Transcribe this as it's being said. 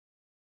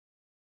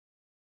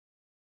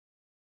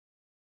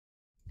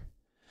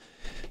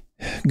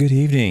Good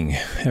evening,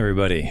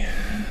 everybody.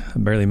 I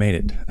barely made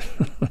it.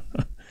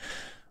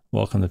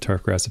 Welcome to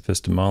Turfgrass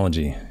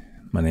Epistemology.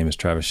 My name is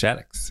Travis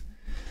Shaddix.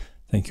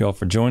 Thank you all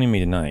for joining me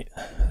tonight.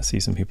 I see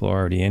some people are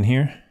already in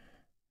here.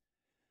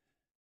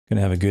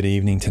 Gonna have a good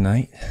evening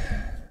tonight.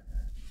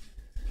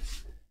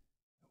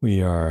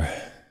 We are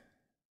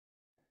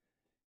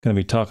gonna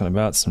be talking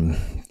about some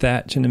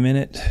thatch in a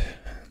minute.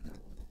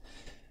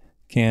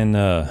 Can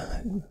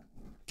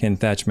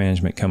thatch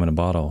management come in a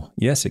bottle?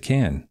 Yes, it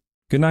can.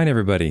 Good night,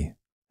 everybody.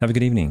 Have a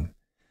good evening.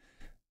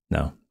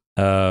 No,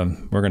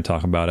 we're going to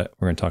talk about it.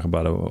 We're going to talk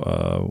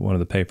about one of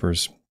the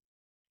papers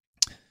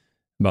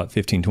about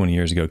 15, 20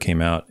 years ago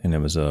came out, and it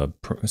was it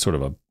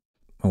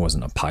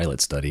wasn't a pilot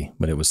study,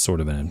 but it was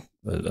sort of an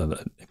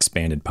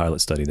expanded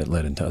pilot study that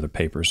led into other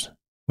papers,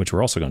 which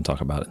we're also going to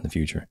talk about in the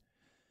future.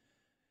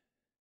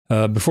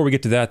 Before we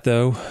get to that,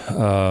 though,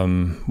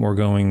 we're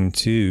going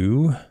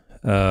to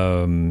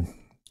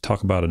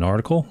talk about an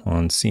article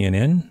on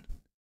CNN.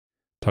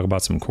 Talk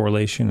about some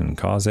correlation and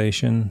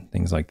causation,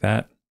 things like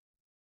that.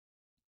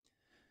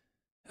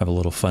 Have a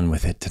little fun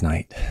with it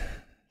tonight.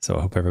 So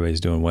I hope everybody's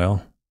doing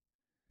well.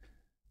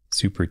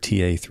 Super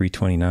TA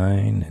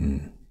 329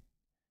 and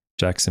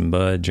Jackson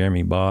Budd,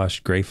 Jeremy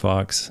Bosch, Gray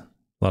Fox, a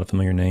lot of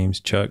familiar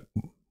names. Chuck,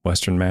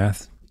 Western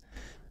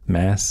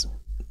Mass,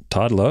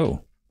 Todd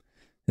Lowe.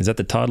 Is that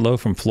the Todd Lowe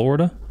from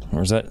Florida,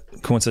 or is that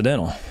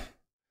coincidental?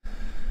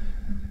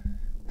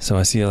 So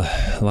I see a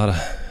lot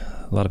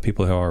of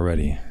people here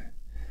already.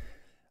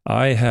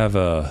 I have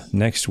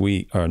next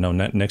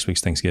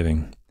week's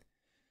Thanksgiving,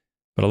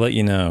 but I'll let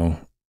you know,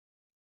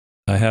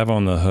 I have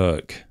on the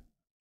hook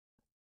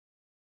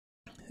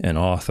an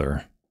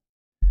author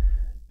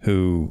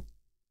who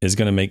is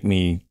going to make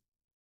me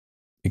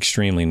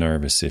extremely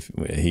nervous if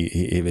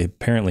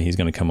apparently he's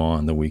going to come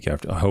on the week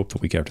after. I hope the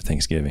week after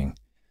Thanksgiving.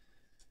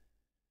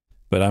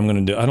 But I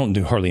don't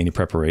do hardly any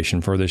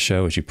preparation for this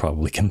show, as you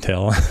probably can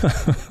tell.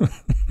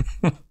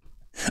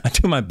 I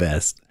do my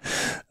best,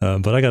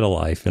 but I got a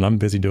life and I'm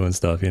busy doing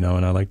stuff, and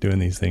I like doing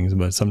these things,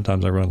 but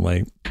sometimes I run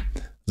late. I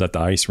was at the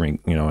ice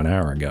rink, an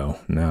hour ago.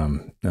 Now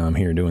I'm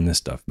here doing this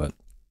stuff, but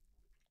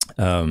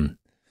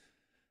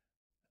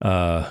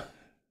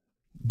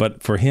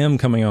for him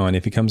coming on,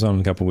 if he comes on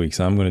in a couple of weeks,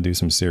 I'm going to do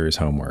some serious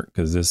homework,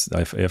 because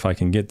if I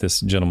can get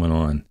this gentleman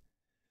on,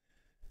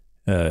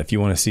 if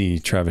you want to see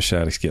Travis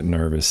Shaddix get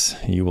nervous,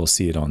 you will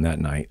see it on that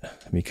night,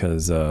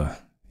 because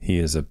he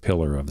is a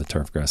pillar of the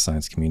turfgrass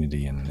science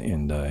community,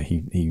 and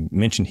he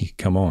mentioned he could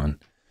come on.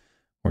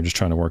 We're just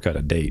trying to work out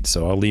a date,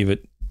 so I'll leave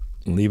it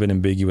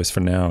ambiguous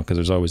for now, because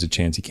there's always a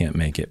chance he can't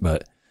make it.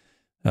 But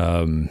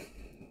I'm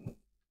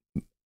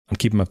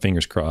keeping my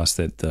fingers crossed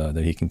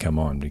that he can come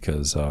on,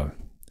 because there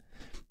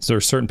are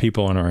certain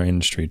people in our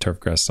industry,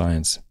 turfgrass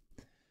science,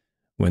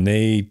 when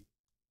they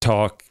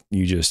talk,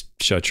 you just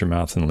shut your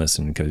mouth and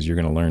listen, because you're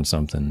going to learn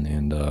something,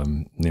 and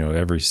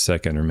every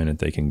second or minute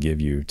they can give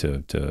you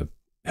to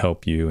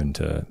help you and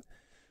to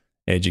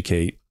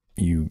educate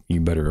you, you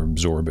better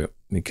absorb it,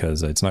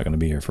 because it's not going to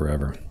be here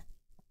forever.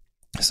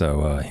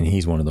 So and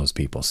he's one of those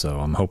people, so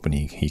I'm hoping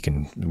he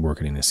can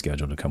work it in his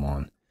schedule to come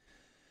on.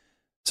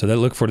 So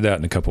look forward to that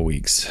in a couple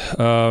weeks.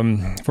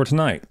 For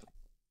tonight,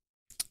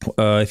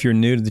 if you're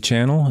new to the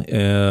channel,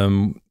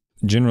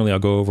 generally I'll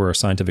go over a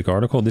scientific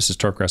article. This is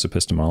turfgrass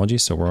epistemology,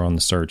 so we're on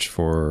the search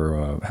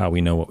for how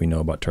we know what we know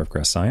about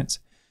turfgrass science.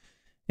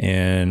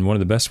 And one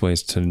of the best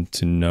ways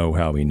to know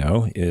how we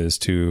know is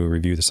to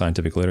review the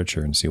scientific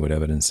literature and see what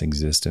evidence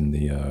exists in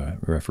the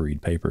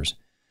refereed papers.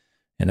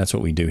 And that's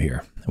what we do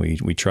here. We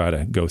try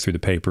to go through the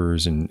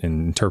papers and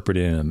interpret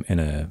it in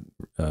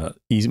a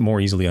more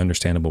easily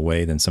understandable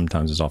way than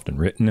sometimes is often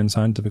written in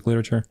scientific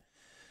literature.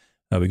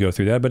 We go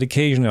through that, but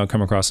occasionally I'll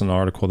come across an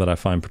article that I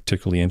find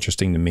particularly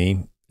interesting to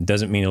me. It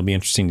doesn't mean it'll be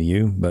interesting to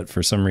you, but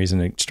for some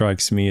reason it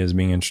strikes me as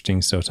being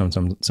interesting. So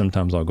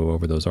sometimes I'll go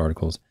over those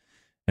articles.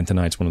 And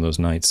tonight's one of those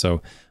nights.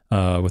 So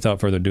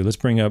without further ado, let's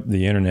bring up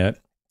the internet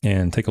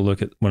and take a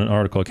look at an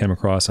article I came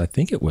across. I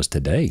think it was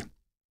today.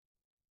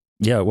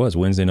 Yeah, it was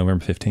Wednesday,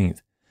 November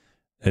 15th.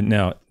 And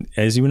now,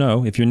 as you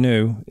know, if you're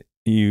new,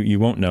 you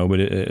won't know, but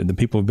the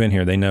people who've been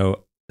here, they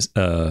know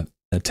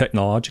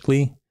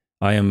technologically,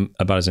 I am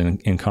about as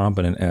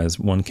incompetent as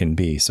one can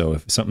be. So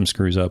if something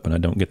screws up and I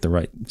don't get the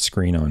right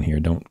screen on here,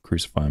 don't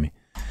crucify me.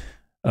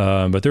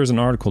 But there's an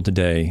article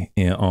today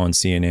on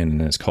CNN,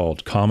 and it's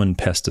called Common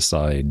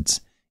Pesticides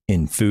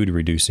in Food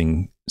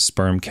Reducing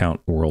Sperm Count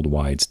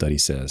Worldwide, study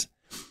says.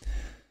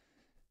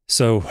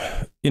 So,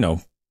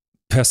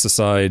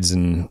 pesticides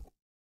and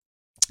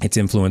its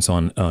influence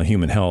on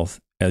human health,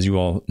 as you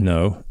all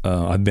know,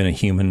 I've been a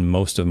human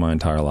most of my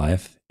entire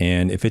life.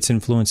 And if it's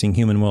influencing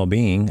human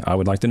well-being, I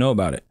would like to know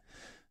about it.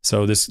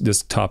 So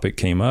this topic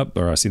came up,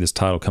 or I see this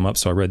title come up,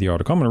 so I read the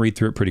article. I'm going to read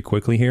through it pretty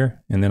quickly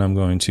here, and then I'm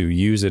going to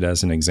use it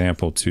as an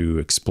example to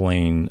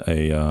explain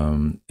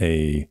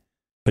a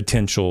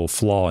potential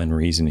flaw in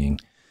reasoning.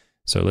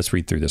 So let's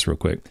read through this real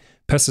quick.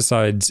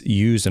 Pesticides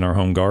used in our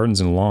home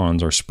gardens and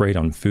lawns are sprayed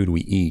on food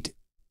we eat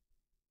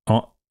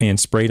and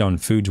sprayed on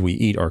foods we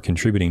eat are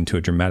contributing to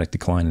a dramatic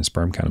decline in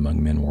sperm count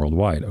among men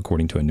worldwide,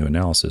 according to a new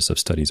analysis of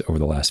studies over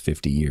the last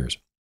 50 years.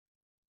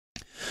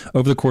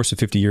 Over the course of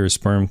 50 years,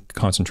 sperm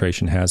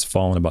concentration has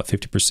fallen about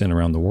 50%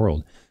 around the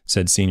world,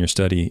 said senior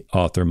study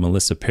author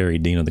Melissa Perry,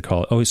 dean of the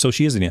college. Oh, so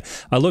she is the dean.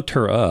 I looked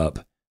her up.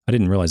 I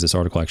didn't realize this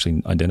article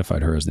actually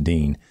identified her as the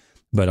dean,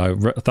 but I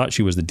thought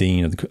she was the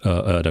dean of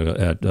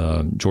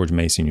at George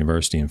Mason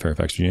University in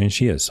Fairfax, Virginia, and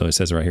she is. So it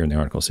says it right here in the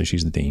article. So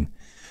she's the dean.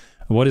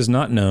 What is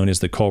not known is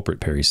the culprit,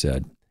 Perry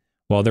said.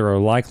 While there are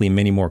likely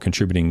many more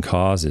contributing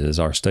causes,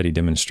 our study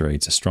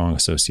demonstrates a strong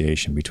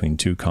association between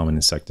two common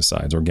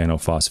insecticides,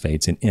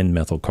 organophosphates and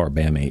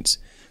N-methylcarbamates,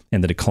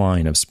 and the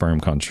decline of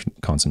sperm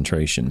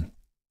concentration.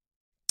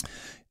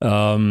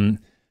 I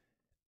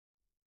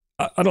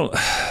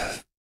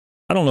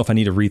don't know if I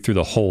need to read through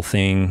the whole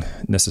thing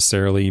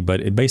necessarily,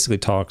 but it basically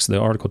the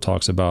article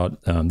talks about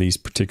these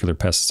particular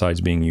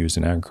pesticides being used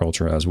in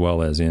agriculture as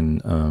well as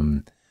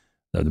in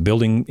the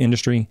building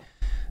industry.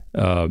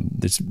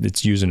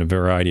 It's used in a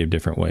variety of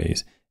different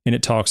ways. And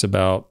it talks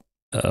about,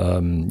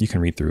 you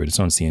can read through it. It's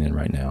on CNN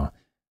right now.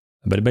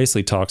 But it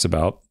basically talks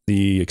about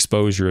the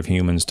exposure of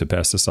humans to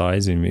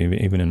pesticides,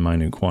 even in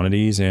minute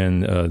quantities,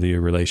 and the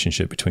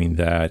relationship between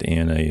that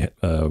and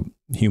a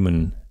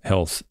human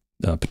health,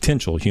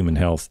 potential human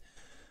health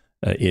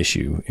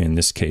issue. In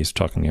this case,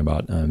 talking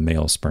about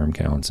male sperm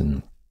counts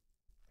and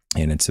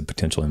its a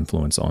potential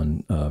influence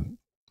on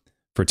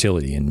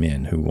fertility in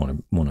men who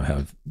want to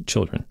have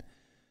children.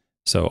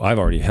 So I've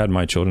already had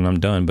my children.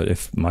 I'm done. But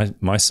if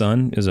my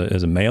son is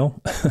a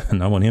male,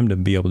 and I want him to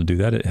be able to do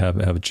that,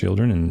 have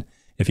children, and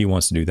if he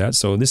wants to do that,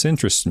 so this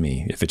interests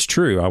me. If it's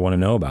true, I want to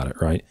know about it,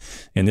 right?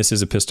 And this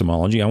is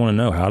epistemology. I want to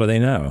know, how do they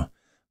know?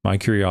 My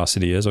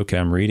curiosity is, okay,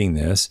 I'm reading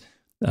this.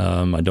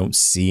 I don't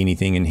see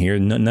anything in here.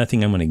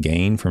 Nothing I'm going to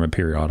gain from a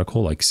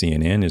periodical like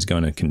CNN is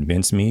going to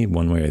convince me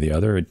one way or the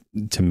other.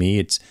 To me,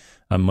 it's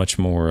a much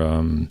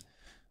more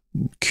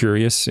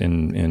curious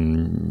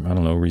and I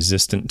don't know,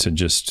 resistant to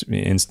just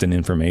instant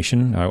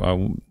information.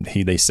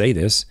 They say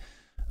this.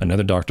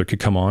 Another doctor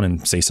could come on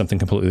and say something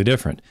completely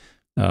different.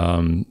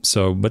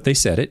 But they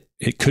said it.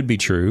 It could be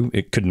true.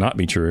 It could not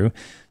be true.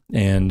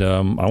 And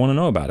I want to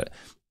know about it.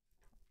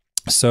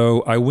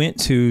 So I went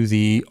to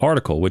the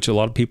article, which a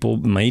lot of people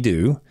may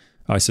do.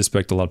 I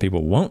suspect a lot of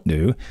people won't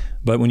do.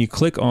 But when you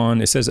click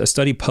on, it says a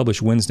study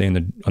published Wednesday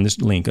on this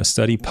link, a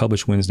study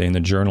published Wednesday in the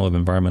Journal of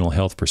Environmental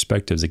Health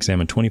Perspectives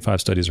examined 25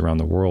 studies around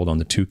the world on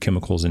the two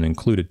chemicals and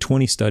included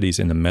 20 studies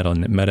in the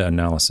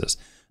meta-analysis.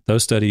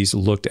 Those studies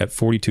looked at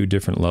 42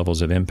 different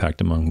levels of impact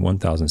among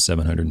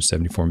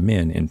 1,774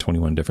 men in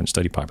 21 different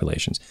study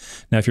populations.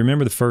 Now, if you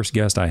remember, the first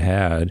guest I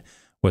had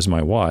was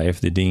my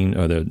wife, the dean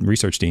or the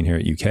research dean here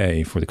at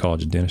UK for the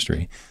College of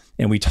Dentistry.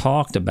 And we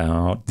talked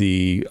about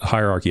the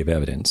hierarchy of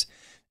evidence,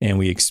 and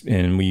we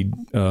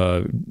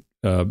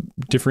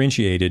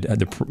differentiated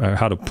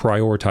how to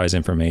prioritize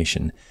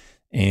information.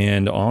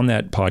 And on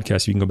that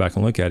podcast, you can go back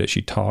and look at it.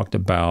 She talked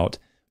about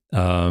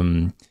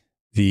the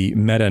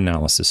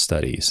meta-analysis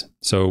studies.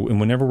 So, and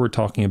whenever we're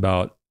talking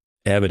about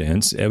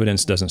evidence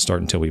doesn't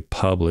start until we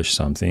publish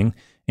something.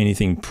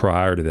 Anything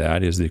prior to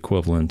that is the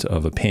equivalent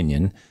of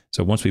opinion.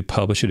 So once we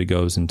publish it, it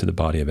goes into the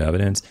body of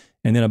evidence.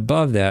 And then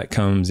above that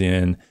comes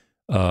in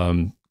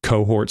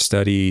cohort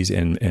studies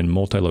and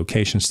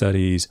multi-location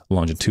studies,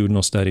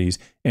 longitudinal studies.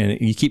 And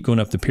you keep going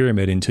up the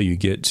pyramid until you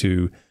get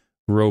to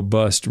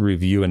robust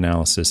review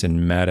analysis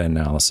and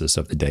meta-analysis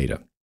of the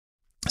data.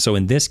 So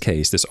in this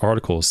case, this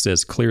article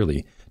says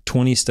clearly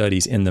 20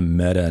 studies in the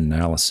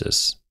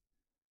meta-analysis.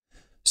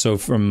 So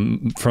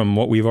from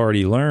what we've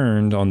already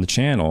learned on the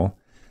channel,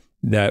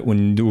 that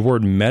when the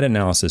word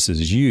meta-analysis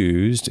is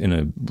used in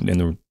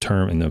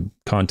the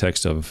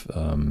context of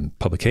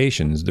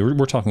publications,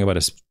 we're talking about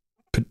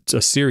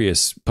a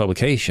serious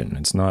publication.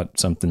 It's not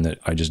something that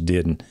I just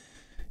did,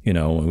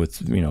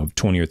 with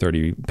 20 or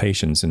 30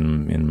 patients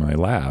in my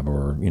lab,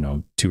 or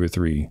 2 or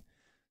 3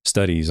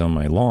 studies on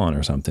my lawn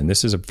or something.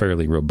 This is a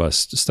fairly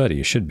robust study.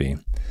 It should be.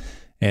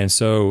 And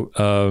so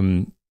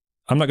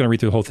I'm not going to read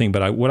through the whole thing,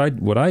 but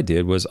what I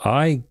did was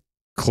I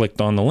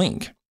clicked on the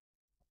link.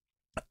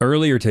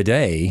 Earlier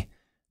today,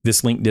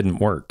 this link didn't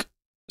work.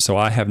 So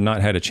I have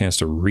not had a chance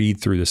to read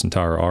through this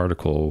entire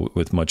article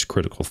with much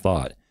critical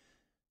thought,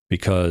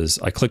 because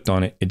I clicked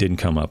on it, it didn't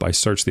come up. I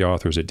searched the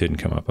authors, it didn't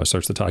come up. I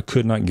searched the title, I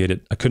could not get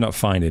it. I could not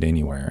find it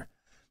anywhere.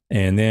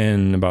 And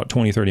then about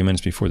 20, 30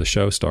 minutes before the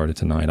show started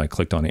tonight, I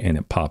clicked on it and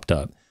it popped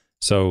up.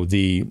 So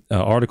the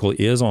article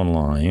is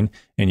online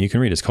and you can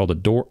read it. It's called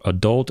Adult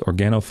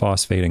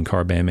Organophosphate and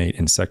Carbamate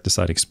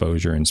Insecticide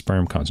Exposure and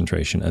Sperm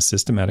Concentration, a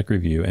Systematic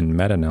Review and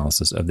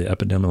Meta-Analysis of the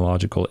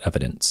Epidemiological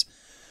Evidence.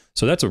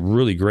 So that's a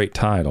really great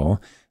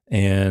title,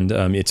 and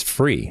it's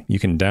free. You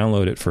can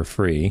download it for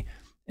free,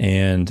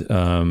 and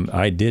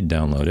I did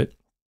download it.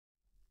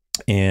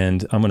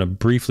 And I'm going to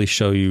briefly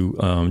show you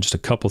just a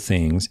couple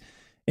things.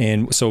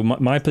 And so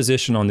my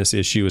position on this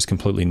issue is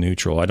completely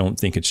neutral. I don't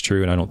think it's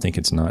true, and I don't think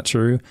it's not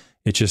true.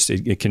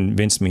 It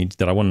convinced me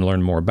that I want to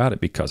learn more about it,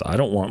 because I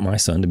don't want my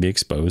son to be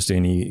exposed to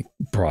any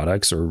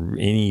products or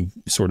any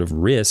sort of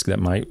risk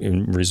that might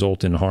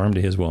result in harm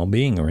to his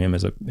well-being or him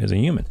as a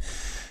human.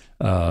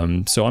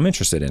 So I'm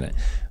interested in it.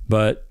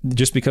 But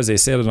just because they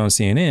said it on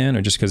CNN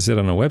or just because they said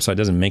it on a website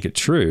doesn't make it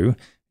true.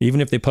 Even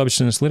if they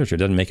published in this literature, it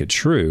doesn't make it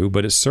true.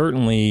 But it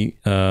certainly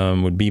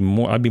would be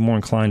more. I'd be more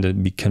inclined to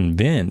be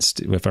convinced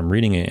if I'm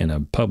reading it in a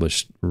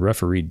published,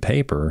 refereed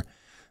paper,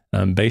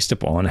 based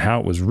upon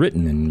how it was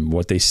written and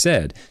what they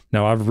said.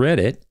 Now, I've read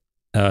it,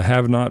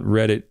 have not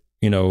read it,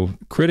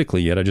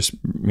 critically yet. I just,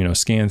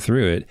 scanned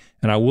through it,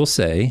 and I will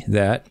say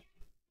that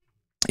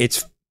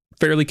it's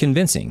fairly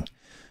convincing.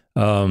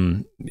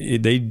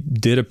 They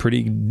did a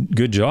pretty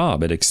good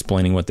job at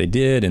explaining what they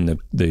did and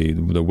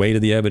the weight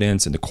of the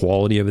evidence and the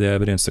quality of the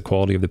evidence, the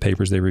quality of the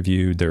papers they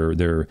reviewed,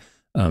 their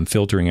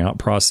filtering out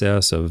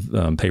process of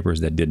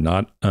papers that did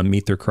not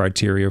meet their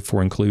criteria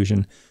for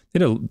inclusion. They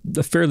did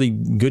a fairly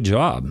good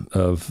job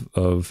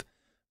of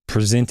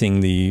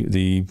presenting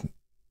the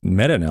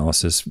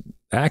meta-analysis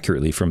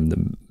accurately from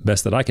the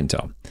best that I can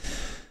tell.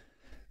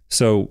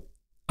 So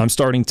I'm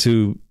starting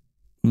to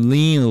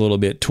lean a little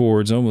bit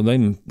towards,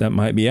 that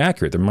might be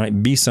accurate. There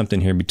might be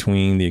something here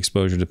between the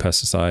exposure to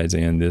pesticides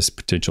and this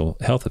potential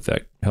health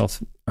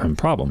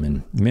problem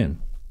in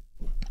men.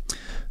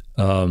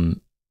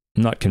 I'm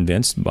not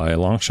convinced by a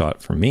long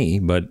shot for me,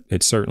 but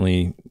it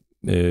certainly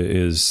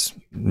is,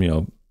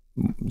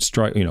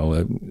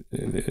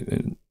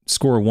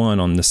 score one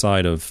on the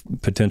side of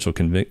potential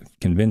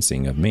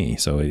convincing of me.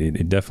 So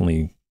it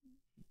definitely,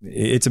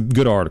 it's a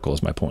good article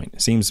is my point.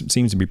 It seems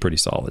to be pretty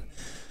solid.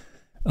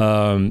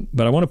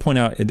 But I want to point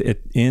out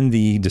in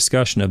the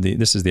discussion of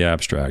this is the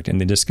abstract. In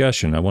the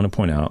discussion, I want to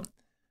point out,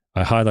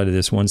 I highlighted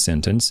this one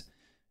sentence,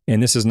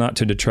 and this is not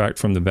to detract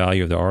from the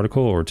value of the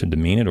article or to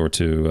demean it or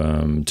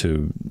I'm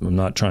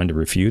not trying to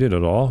refute it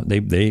at all.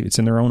 It's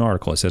in their own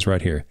article. It says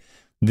right here,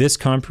 this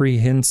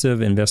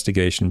comprehensive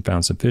investigation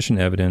found sufficient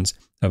evidence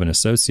of an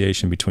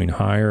association between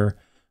higher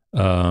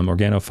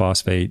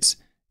organophosphates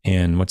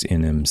and what's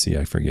NMC,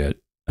 I forget,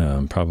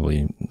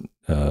 probably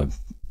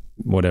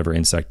whatever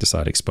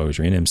insecticide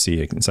exposure,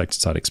 NMC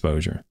insecticide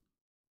exposure.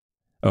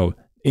 Oh,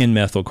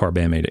 N-methyl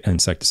carbamate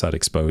insecticide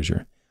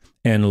exposure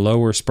and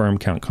lower sperm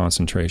count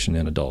concentration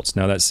in adults.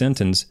 Now that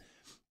sentence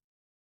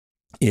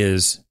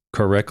is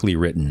correctly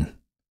written.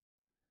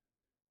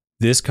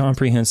 This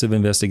comprehensive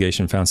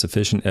investigation found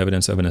sufficient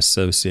evidence of an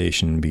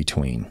association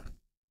between.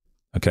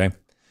 Okay?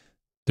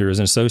 There is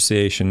an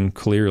association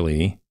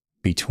clearly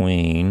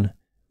between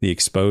the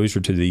exposure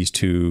to these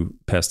two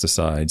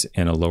pesticides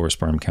and a lower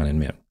sperm count in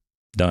men.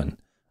 Done.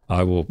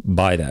 I will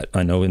buy that.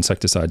 I know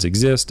insecticides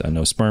exist. I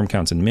know sperm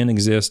counts in men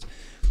exist.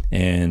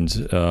 And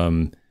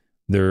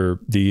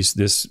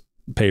this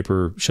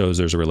paper shows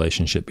there's a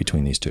relationship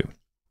between these two.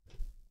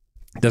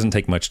 It doesn't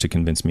take much to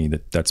convince me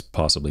that that's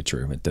possibly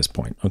true at this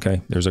point.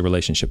 Okay, there's a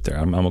relationship there.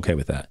 I'm okay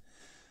with that.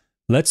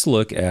 Let's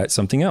look at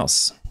something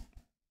else.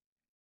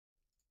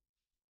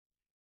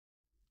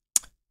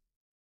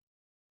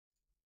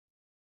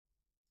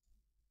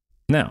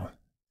 Now,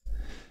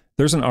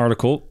 there's an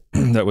article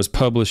that was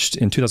published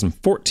in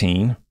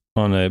 2014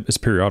 on this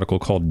periodical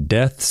called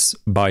Deaths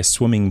by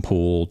Swimming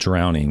Pool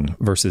Drowning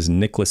versus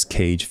Nicolas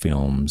Cage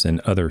Films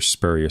and Other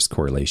Spurious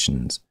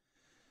Correlations.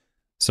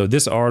 So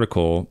this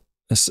article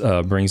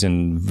brings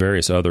in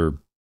various other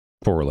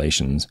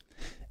correlations.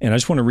 And I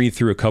just want to read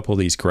through a couple of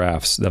these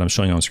graphs that I'm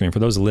showing on screen. For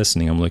those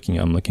listening, I'm looking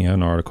at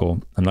an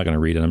article. I'm not going to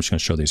read it. I'm just going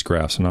to show these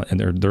graphs. And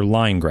they're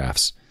line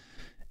graphs.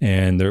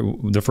 And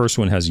the first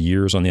one has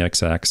years on the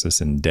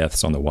x-axis and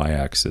deaths on the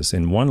y-axis.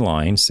 And one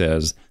line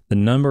says the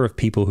number of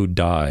people who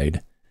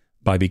died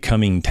by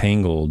becoming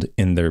tangled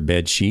in their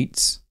bed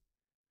sheets.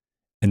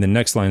 And the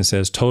next line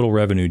says total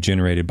revenue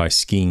generated by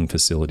skiing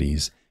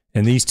facilities.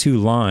 And these two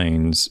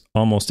lines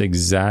almost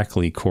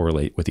exactly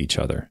correlate with each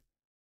other,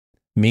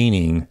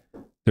 meaning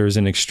there's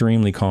an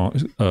extremely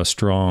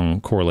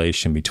strong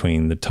correlation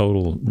between the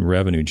total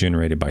revenue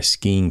generated by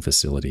skiing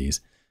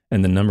facilities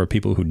and the number of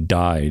people who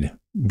died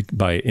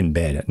in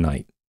bed at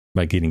night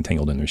by getting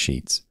tangled in their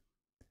sheets.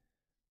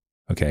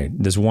 Okay,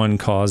 does one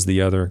cause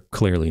the other?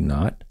 Clearly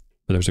not,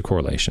 but there's a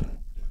correlation.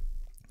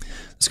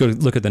 Let's go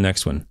look at the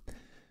next one.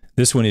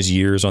 This one is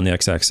years on the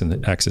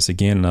x-axis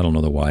again, and I don't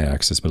know the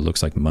y-axis, but it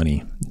looks like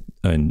money.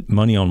 And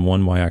money on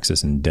one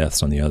y-axis and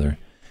deaths on the other.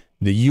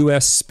 The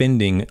U.S.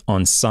 spending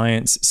on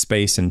science,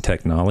 space, and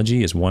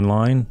technology is one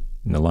line,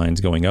 and the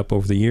line's going up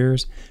over the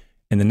years.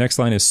 And the next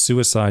line is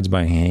suicides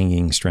by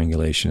hanging,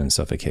 strangulation, and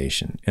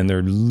suffocation. And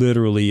they're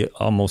literally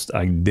almost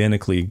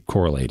identically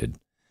correlated,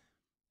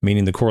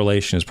 meaning the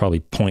correlation is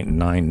probably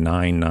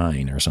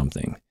 0.999 or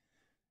something.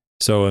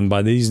 So, and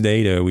by these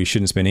data, we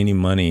shouldn't spend any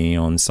money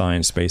on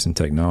science, space, and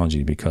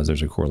technology because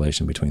there's a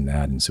correlation between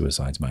that and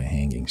suicides by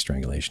hanging,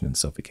 strangulation, and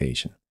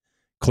suffocation.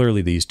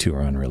 Clearly, these two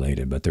are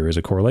unrelated, but there is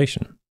a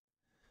correlation.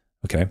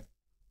 Okay.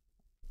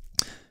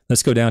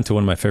 Let's go down to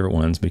one of my favorite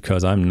ones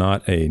because I'm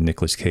not a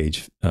Nicolas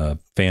Cage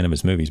fan of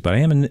his movies, but I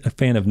am a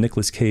fan of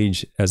Nicolas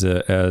Cage as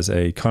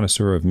a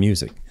connoisseur of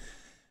music.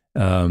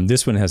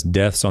 This one has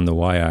deaths on the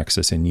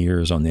y-axis and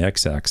years on the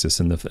x-axis,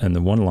 and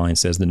the one line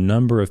says the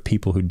number of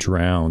people who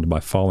drowned by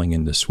falling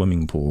into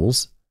swimming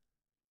pools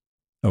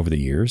over the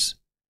years.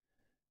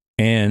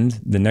 And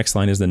the next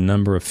line is the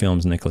number of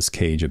films Nicolas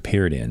Cage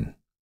appeared in.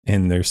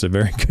 And there's a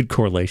very good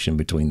correlation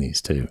between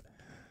these two.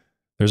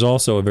 There's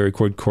also a very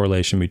good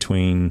correlation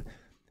between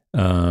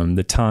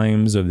the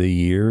times of the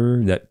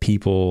year that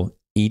people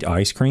eat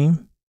ice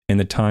cream and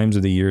the times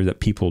of the year that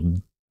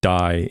people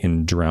die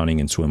in drowning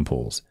in swim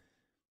pools.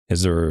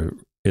 Is there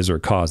a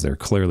cause there?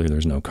 Clearly,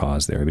 there's no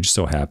cause there. It just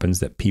so happens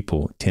that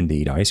people tend to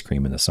eat ice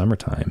cream in the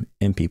summertime,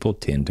 and people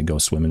tend to go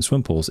swim in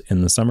swim pools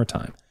in the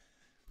summertime.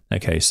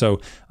 Okay, so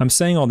I'm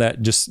saying all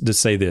that just to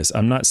say this.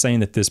 I'm not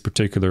saying that this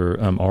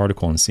particular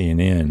article on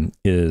CNN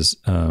is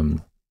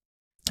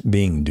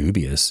being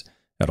dubious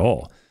at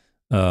all.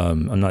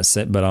 I'm not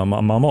saying, but I'm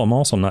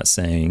also not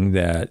saying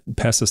that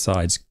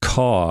pesticides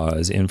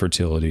cause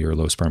infertility or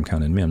low sperm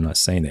count in men. I'm not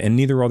saying that, and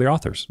neither are the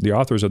authors. The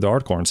authors of the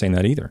article aren't saying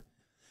that either.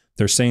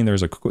 They're saying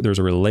there's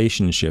a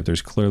relationship.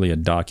 There's clearly a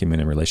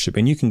documented relationship,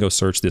 and you can go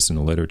search this in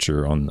the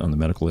literature on the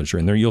medical literature,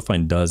 and there you'll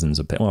find dozens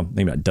of, well,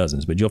 maybe not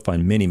dozens, but you'll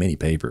find many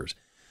papers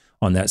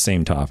on that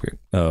same topic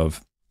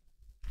of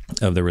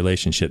the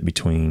relationship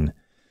between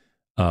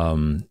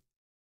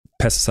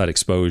pesticide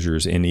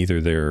exposures in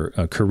either their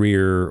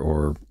career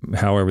or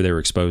however they were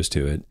exposed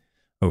to it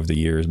over the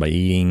years by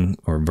eating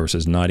or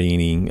versus not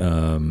eating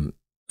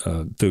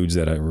foods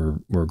that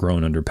were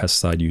grown under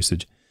pesticide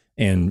usage,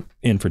 and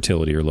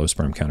infertility or low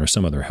sperm count or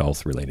some other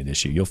health related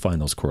issue. You'll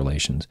find those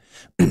correlations.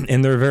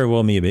 And there very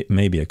well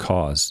may be a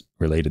cause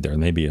related there.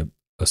 Maybe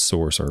a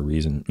source or a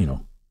reason,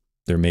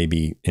 there may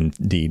be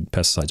indeed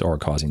pesticides are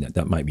causing that.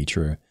 That might be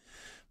true.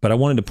 But I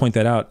wanted to point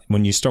that out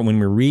when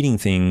we're reading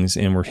things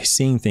and we're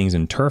seeing things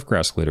in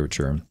turfgrass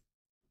literature,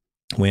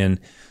 when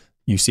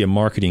you see a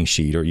marketing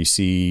sheet or you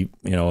see,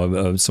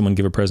 someone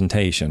give a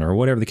presentation or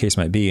whatever the case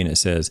might be, and it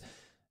says,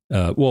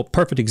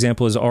 perfect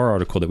example is our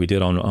article that we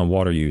did on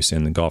water use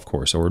in the golf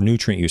course or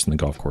nutrient use in the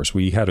golf course.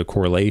 We had a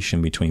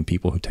correlation between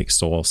people who take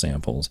soil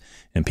samples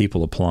and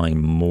people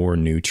applying more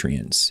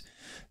nutrients.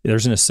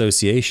 There's an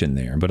association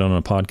there, but on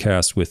a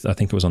podcast with, I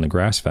think it was on the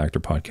Grass Factor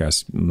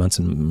podcast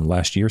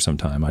last year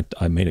sometime,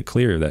 I made it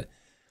clear that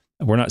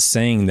we're not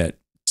saying that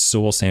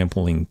soil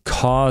sampling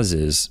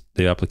causes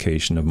the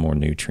application of more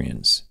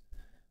nutrients,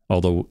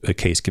 although a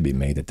case could be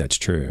made that that's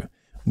true.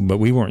 But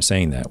we weren't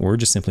saying that. We're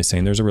just simply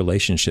saying there's a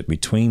relationship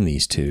between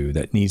these two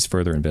that needs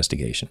further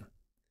investigation.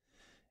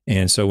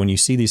 And so when you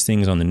see these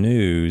things on the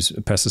news,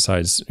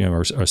 pesticides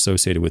are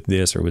associated with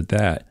this or with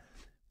that,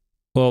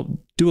 well,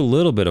 do a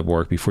little bit of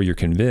work before you're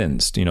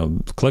convinced.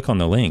 Click on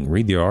the link,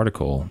 read the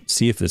article,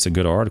 see if it's a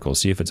good article,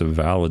 see if it's a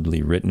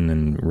validly written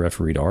and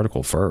refereed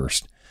article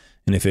first.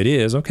 And if it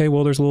is, okay,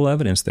 well, there's a little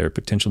evidence there.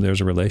 Potentially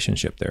there's a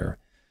relationship there.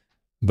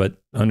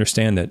 But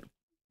understand that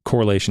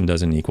correlation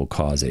doesn't equal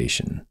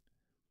causation.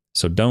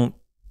 So don't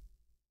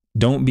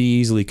be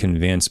easily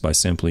convinced by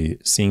simply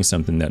seeing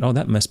something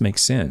that must make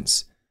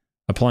sense.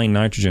 Applying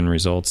nitrogen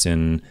results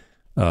in...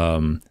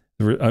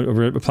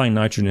 applying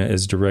nitrogen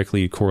is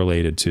directly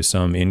correlated to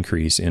some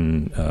increase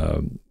in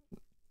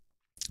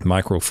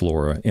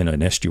microflora in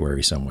an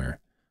estuary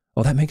somewhere.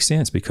 Oh, that makes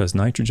sense because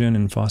nitrogen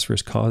and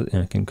phosphorus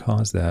can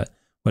cause that.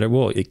 But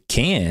it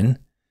can,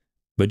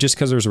 but just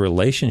because there's a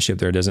relationship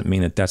there doesn't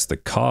mean that that's the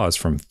cause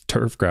from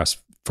turfgrass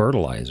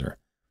fertilizer,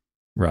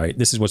 right?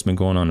 This is what's been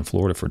going on in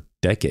Florida for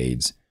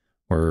decades,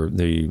 where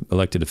the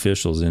elected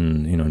officials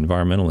and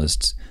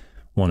environmentalists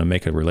want to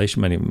make a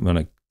relation, want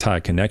to tie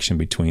a connection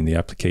between the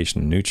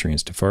application of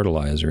nutrients to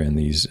fertilizer and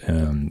these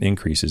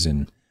increases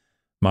in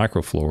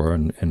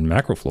microflora and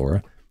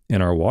macroflora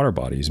in our water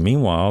bodies.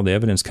 Meanwhile, the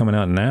evidence coming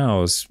out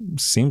now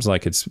seems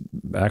like it's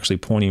actually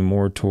pointing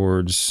more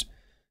towards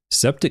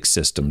septic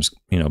systems,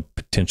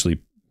 potentially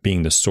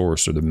being the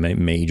source or the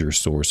major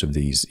source of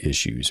these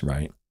issues,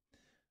 right?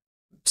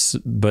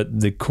 But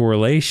the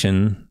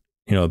correlation,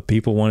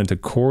 people wanted to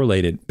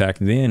correlate it back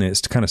then.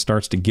 It kind of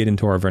starts to get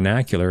into our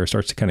vernacular,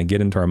 starts to kind of get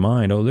into our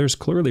mind. Oh, there's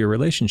clearly a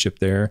relationship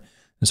there.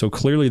 And so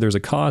clearly there's a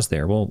cause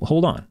there. Well,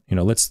 hold on. We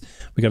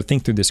got to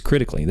think through this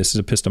critically. This is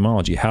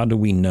epistemology. How do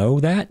we know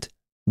that?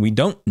 We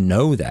don't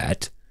know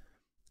that,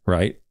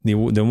 right?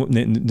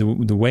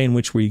 The way in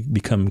which we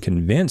become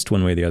convinced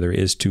one way or the other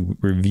is to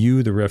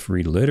review the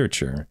refereed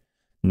literature,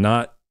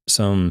 not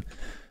some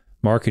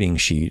marketing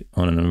sheet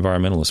on an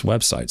environmentalist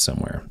website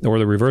somewhere. Or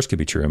the reverse could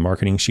be true. A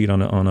marketing sheet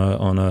on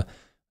a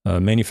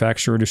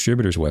manufacturer or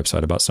distributor's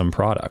website about some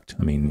product.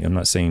 I mean, I'm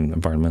not saying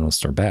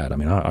environmentalists are bad. I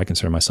mean, I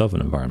consider myself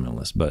an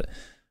environmentalist, but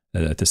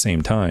at the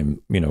same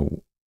time,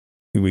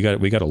 we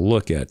got to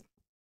look at,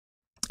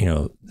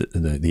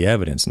 the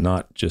evidence,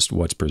 not just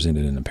what's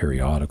presented in a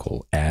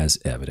periodical as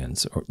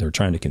evidence. Or they're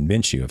trying to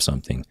convince you of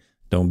something.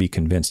 Don't be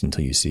convinced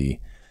until you see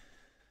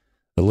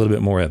a little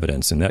bit more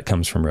evidence, and that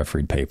comes from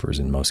refereed papers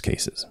in most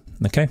cases.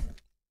 Okay?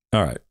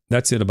 All right.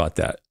 That's it about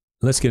that.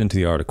 Let's get into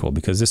the article,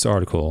 because this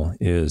article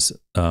is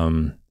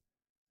an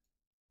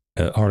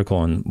article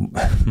on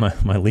one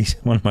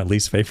of my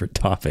least favorite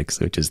topics,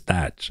 which is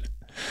thatch.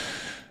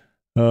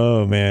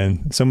 Oh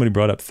man, somebody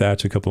brought up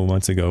Thatch a couple of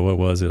months ago. What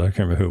was it? I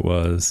can't remember who it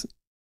was.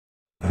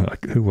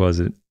 Who was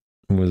it?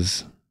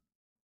 Was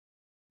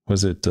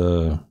it?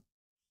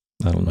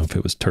 I don't know if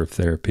it was Turf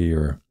Therapy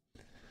or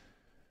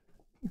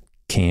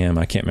Cam.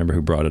 I can't remember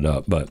who brought it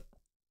up, but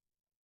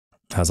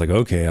I was like,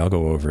 okay, I'll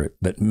go over it.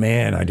 But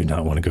man, I do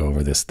not want to go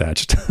over this Thatch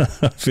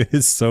stuff. It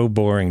is so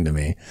boring to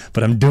me.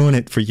 But I'm doing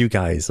it for you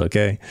guys,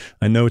 okay?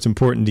 I know it's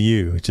important to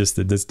you. It's just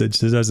that this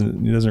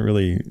doesn't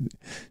really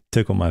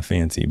tickle my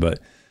fancy. But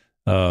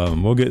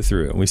we'll get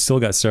through it. We still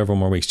got several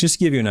more weeks. Just to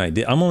give you an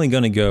idea, I'm only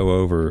going to go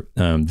over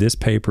this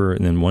paper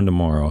and then one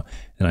tomorrow,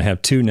 and I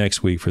have 2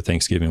 next week for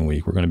Thanksgiving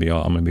week. I'm going to be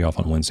off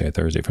on Wednesday and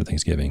Thursday for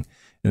Thanksgiving,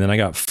 and then I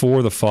got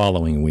 4 the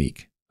following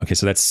week. Okay,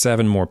 so that's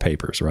 7 more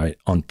papers, right,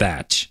 on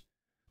Thatch,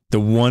 the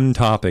one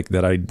topic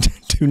that I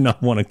do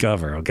not want to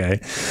cover. Okay,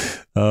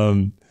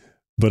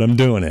 but I'm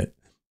doing it.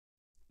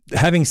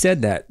 Having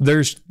said that,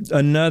 there's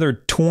another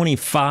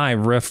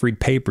 25 refereed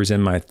papers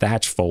in my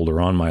Thatch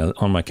folder on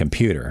my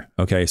computer.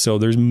 Okay, so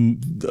there's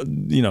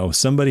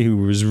somebody who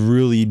was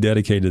really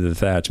dedicated to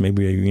Thatch.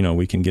 Maybe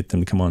we can get them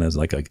to come on as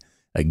like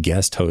a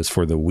guest host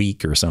for the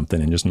week or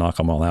something and just knock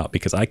them all out,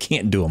 because I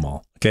can't do them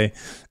all. Okay,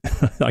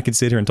 I could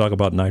sit here and talk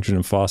about nitrogen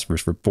and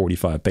phosphorus for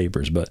 45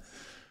 papers, but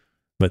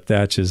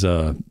Thatch is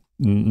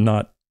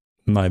not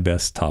my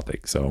best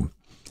topic. So,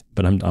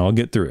 but I'll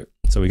get through it.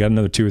 So we got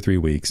another 2 or 3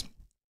 weeks.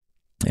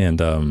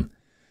 And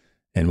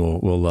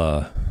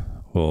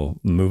we'll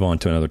move on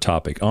to another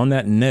topic. On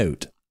that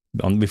note,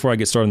 before I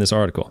get started on this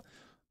article,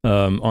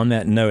 on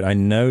that note, I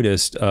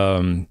noticed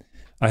I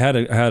had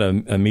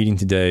a meeting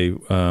today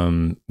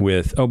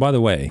with. Oh, by the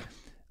way,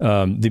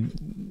 I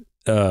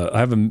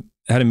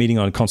had a meeting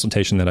on a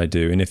consultation that I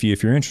do, and if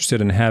you're interested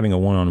in having a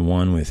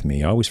one-on-one with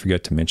me, I always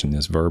forget to mention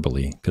this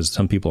verbally because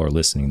some people are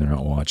listening, they're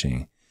not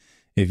watching.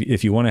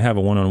 If you want to have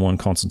a one-on-one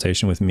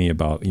consultation with me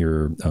about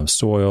your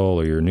soil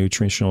or your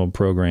nutritional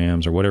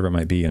programs or whatever it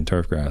might be in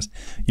turfgrass,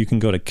 you can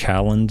go to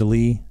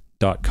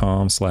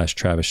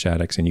calendly.com/Travis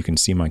Shaddix, and you can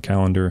see my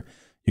calendar.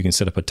 You can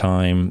set up a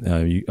time.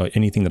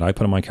 Anything that I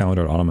put on my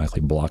calendar, it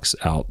automatically blocks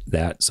out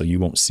that, so you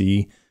won't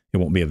see. It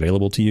won't be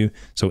available to you.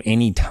 So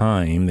any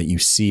time that you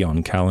see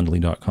on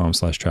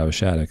calendly.com/Travis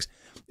Shaddix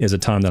is a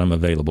time that I'm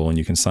available, and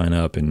you can sign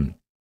up and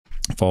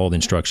follow the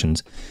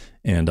instructions.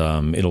 And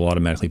it'll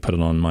automatically put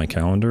it on my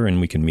calendar, and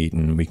we can meet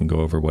and we can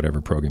go over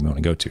whatever program you want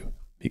to go to.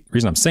 The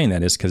reason I'm saying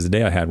that is because the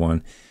day I had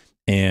one,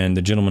 and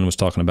the gentleman was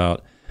talking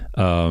about,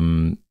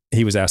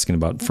 he was asking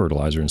about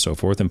fertilizer and so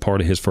forth, and part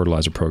of his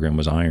fertilizer program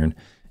was iron.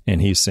 And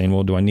he's saying,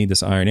 well, do I need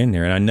this iron in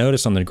there? And I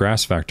noticed on the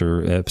Grass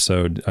Factor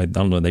episode, I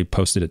don't know, they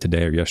posted it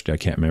today or yesterday, I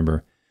can't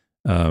remember.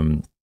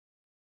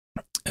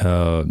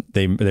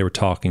 They were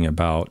talking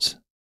about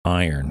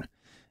iron.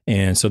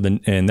 And so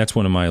and that's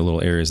one of my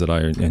little areas that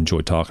I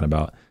enjoy talking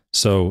about.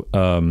 So,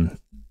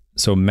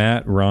 so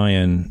Matt,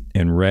 Ryan,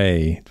 and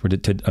Ray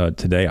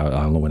today, I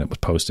don't know when it was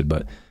posted,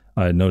 but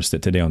I noticed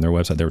that today on their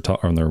website,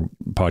 on their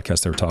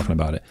podcast, they were talking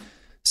about it.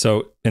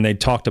 So, and they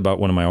talked about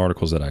one of my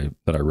articles that I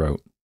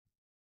wrote.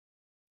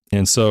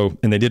 And so,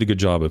 and they did a good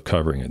job of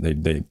covering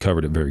it. They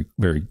covered it very,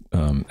 very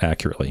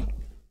accurately.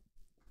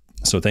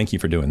 So thank you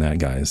for doing that,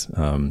 guys.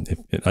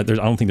 I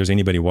don't think there's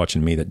anybody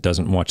watching me that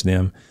doesn't watch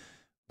them.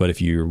 But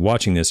if you're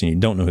watching this and you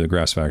don't know who the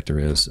Grass Factor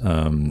is,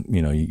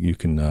 you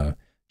can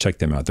check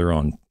them out. They're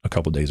on a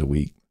couple days a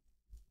week.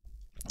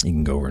 You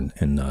can go over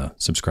and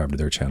subscribe to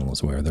their channel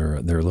as well.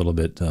 They're a little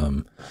bit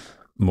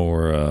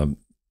more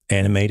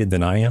animated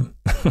than I am,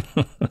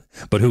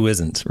 but who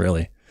isn't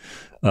really?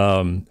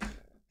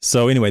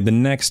 So anyway, the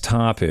next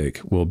topic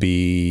will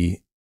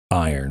be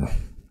iron,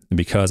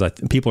 because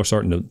people are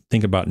starting to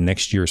think about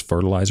next year's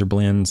fertilizer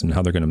blends and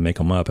how they're going to make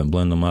them up and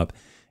blend them up.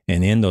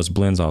 And in those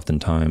blends,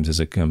 oftentimes, is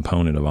a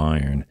component of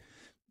iron.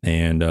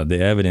 And the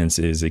evidence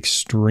is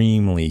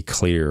extremely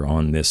clear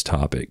on this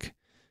topic.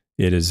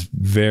 It is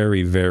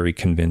very, very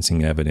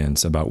convincing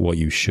evidence about what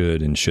you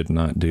should and should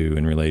not do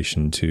in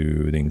relation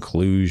to the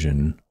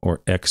inclusion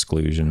or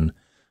exclusion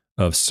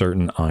of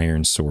certain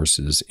iron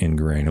sources in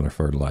granular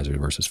fertilizer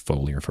versus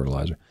foliar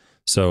fertilizer.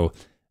 So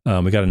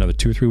we got another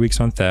 2 or 3 weeks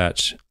on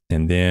Thatch.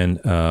 And then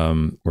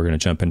we're going to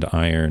jump into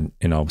iron,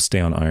 and I'll stay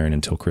on iron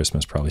until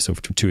Christmas probably. So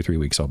for 2 or 3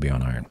 weeks, I'll be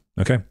on iron.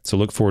 Okay. So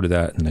look forward to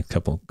that in a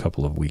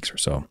couple of weeks or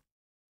so.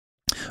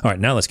 All right.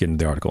 Now let's get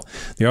into the article.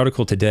 The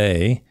article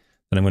today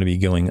that I'm going to be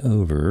going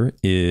over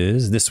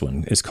is this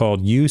one. It's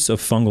called Use of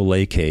Fungal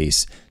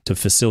Lacase to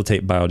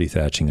Facilitate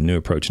Biodethatching, a New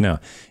Approach. Now,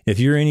 if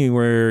you're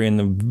anywhere in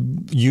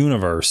the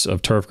universe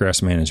of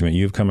turfgrass management,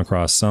 you've come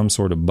across some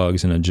sort of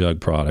bugs in a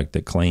jug product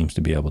that claims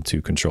to be able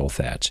to control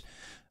thatch.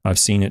 I've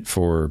seen it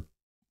for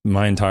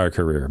my entire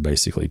career,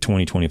 basically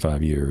 20,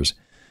 25 years.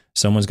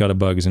 Someone's got a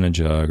bugs in a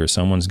jug, or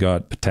someone's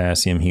got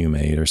potassium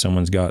humate, or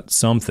someone's got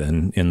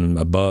something in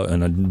a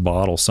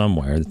bottle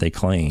somewhere that they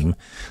claim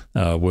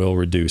will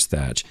reduce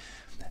thatch.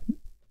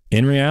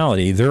 In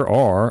reality, there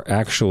are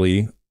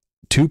actually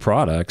 2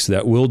 products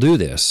that will do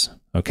this.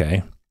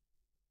 Okay.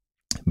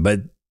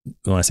 But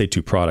when I say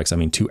 2 products, I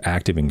mean 2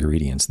 active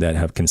ingredients that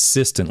have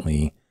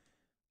consistently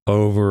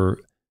over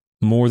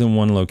more than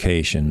one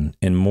location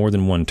and more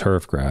than one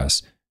turf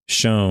grass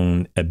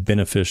shown a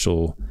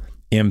beneficial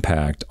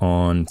impact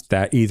on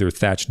that either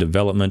thatch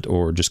development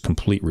or just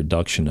complete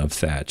reduction of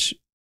thatch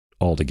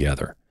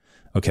altogether.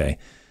 Okay.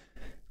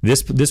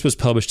 This was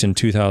published in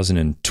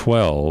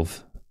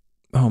 2012.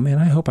 Oh man,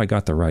 I hope I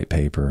got the right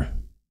paper.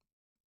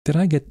 Did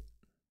I get?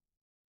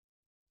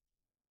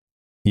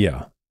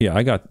 Yeah,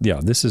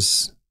 this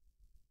is,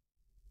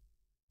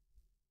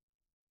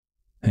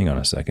 hang on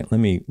a second. Let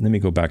me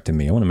go back to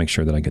me. I want to make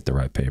sure that I get the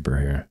right paper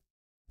here,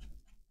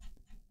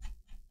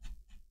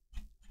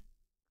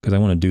 because I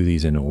want to do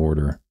these in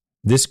order.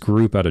 This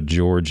group out of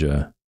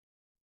Georgia,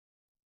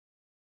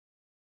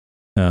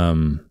 I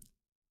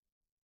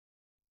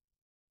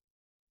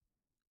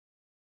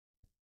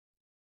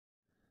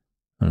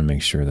want to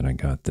make sure that I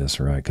got this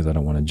right, because I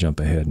don't want to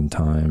jump ahead in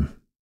time.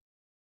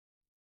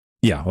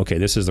 Yeah, okay,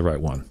 this is the right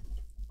one.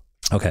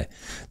 Okay,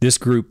 this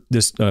group,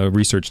 this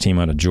research team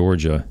out of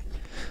Georgia,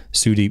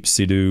 Sudeep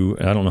Sidhu,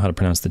 I don't know how to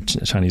pronounce the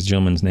Chinese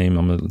gentleman's name.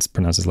 I'm going to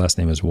pronounce his last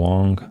name as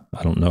Wong.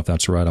 I don't know if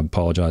that's right. I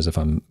apologize if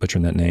I'm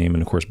butchering that name.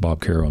 And of course,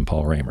 Bob Caro and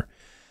Paul Raymer.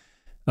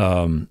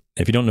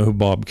 If you don't know who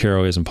Bob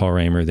Caro is and Paul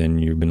Raymer, then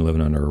you've been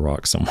living under a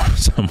rock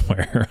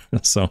somewhere.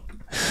 So,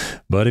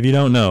 but if you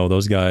don't know,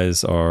 those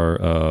guys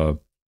are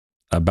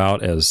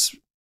about as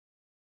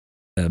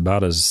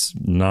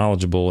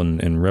knowledgeable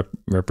and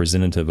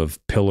representative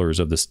of pillars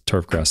of this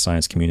turfgrass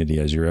science community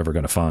as you're ever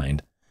going to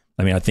find.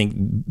 I mean, I think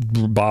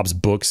Bob's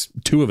books,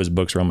 2 of his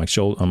books are on my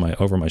shoulder,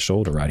 over my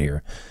shoulder right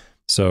here.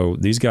 So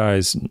these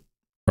guys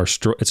are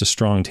it's a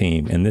strong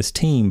team, and this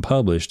team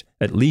published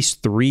at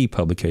least 3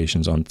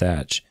 publications on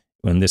thatch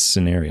in this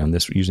scenario, on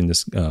this using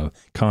this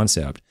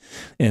concept.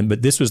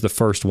 But this was the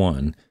first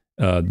one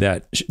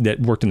that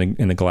worked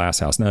in the glass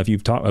house. Now, if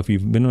you've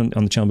been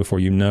on the channel before,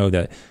 you know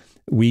that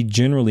we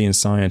generally in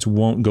science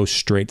won't go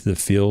straight to the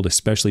field,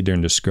 especially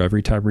during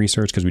discovery type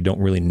research, because we don't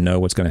really know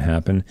what's going to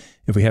happen.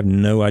 If we have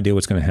no idea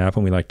what's going to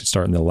happen, we like to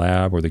start in the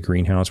lab or the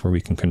greenhouse where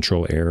we can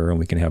control error and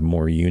we can have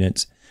more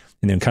units.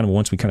 And then kind of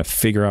once we kind of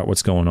figure out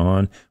what's going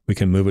on, we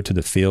can move it to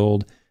the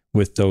field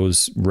with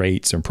those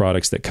rates and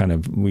products that kind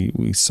of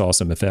we saw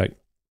some effect.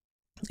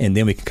 And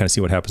then we can kind of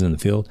see what happens in the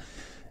field.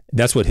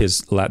 That's what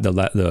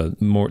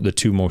the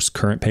 2 most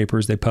current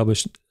papers they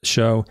published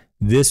show.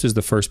 This is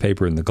the first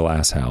paper in the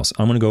glass house.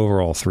 I'm going to go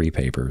over all 3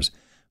 papers,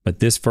 but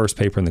this first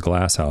paper in the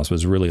glass house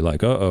was really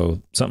like,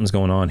 something's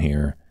going on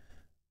here.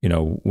 You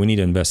know, we need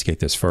to investigate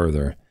this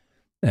further.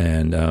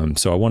 And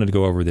so I wanted to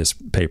go over this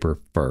paper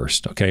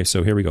first. Okay,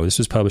 so here we go. This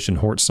was published in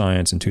Hort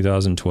Science in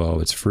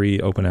 2012. It's free,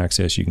 open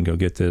access. You can go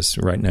get this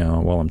right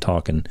now while I'm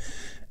talking.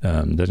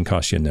 It doesn't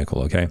cost you a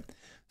nickel. Okay,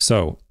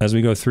 so as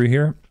we go through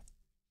here,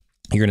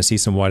 you're going to see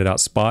some whited out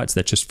spots.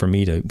 That's just for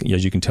me to,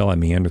 as you can tell, I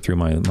meander through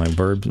my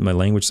verbs, my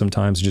language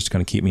sometimes, just to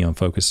kind of keep me on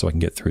focus so I can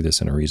get through this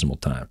in a reasonable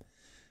time.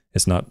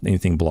 It's not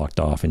anything blocked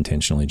off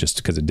intentionally, just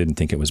because I didn't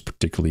think it was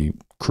particularly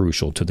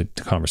crucial to the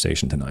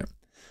conversation tonight.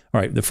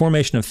 All right, the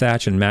formation of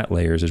thatch and mat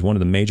layers is one of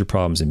the major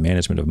problems in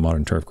management of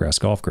modern turfgrass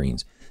golf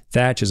greens.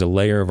 Thatch is a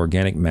layer of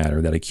organic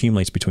matter that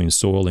accumulates between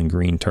soil and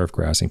green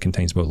turfgrass and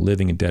contains both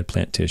living and dead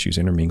plant tissues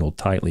intermingled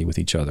tightly with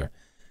each other.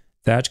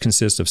 Thatch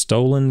consists of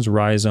stolons,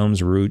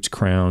 rhizomes, roots,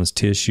 crown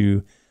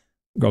tissue,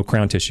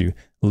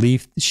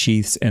 leaf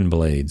sheaths, and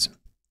blades.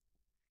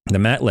 The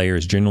mat layer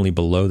is generally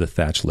below the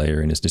thatch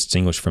layer and is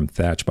distinguished from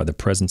thatch by the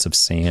presence of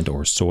sand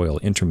or soil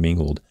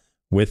intermingled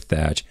with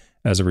thatch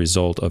as a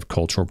result of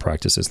cultural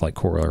practices like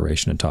core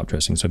aeration and top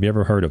dressing. So have you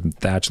ever heard of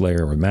thatch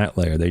layer or mat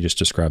layer? They just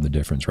describe the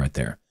difference right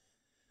there.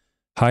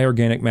 High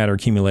organic matter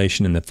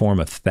accumulation in the form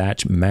of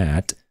thatch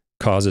mat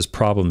causes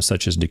problems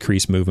such as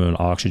decreased movement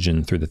of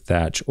oxygen through the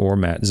thatch or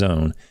mat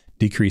zone,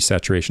 decreased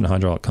saturation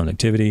hydraulic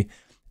conductivity,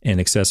 and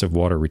excessive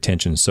water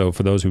retention. So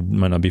for those who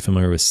might not be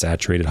familiar with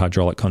saturated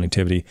hydraulic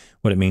conductivity,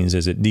 what it means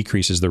is it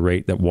decreases the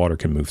rate that water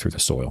can move through the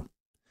soil.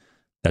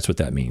 That's what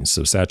that means.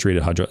 So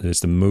saturated hydraulic,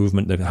 it's the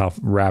movement of how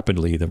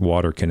rapidly the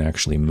water can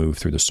actually move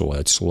through the soil.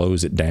 It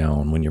slows it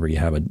down whenever you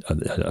have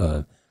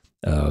a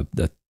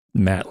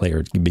mat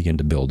layer begin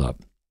to build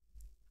up.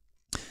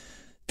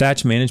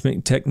 Thatch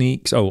management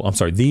techniques,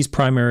 these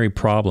primary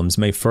problems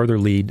may further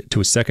lead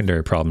to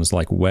secondary problems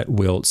like wet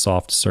wilt,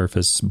 soft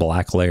surface,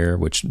 black layer,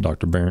 which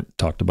Dr. Barrett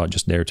talked about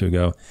just a day or 2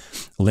 ago,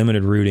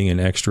 limited rooting,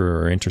 and extra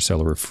or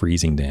intercellular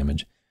freezing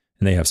damage.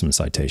 And they have some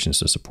citations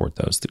to support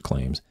those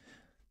claims.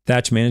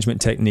 Thatch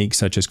management techniques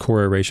such as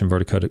core aeration,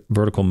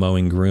 vertical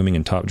mowing, grooming,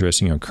 and top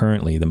dressing are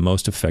currently the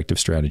most effective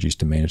strategies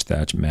to manage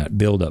thatch mat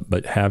buildup,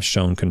 but have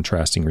shown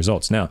contrasting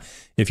results. Now,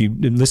 if you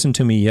listened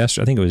to me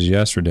yesterday, I think it was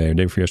yesterday or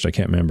day before yesterday, I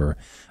can't remember.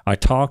 I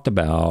talked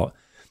about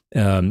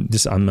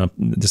this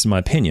is my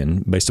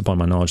opinion based upon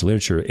my knowledge of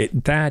literature.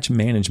 Thatch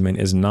management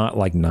is not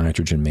like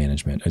nitrogen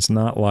management. It's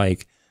not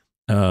like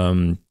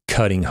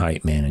cutting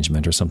height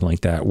management or something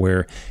like that,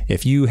 where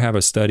if you have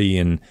a study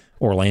in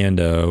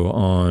Orlando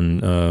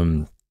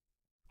on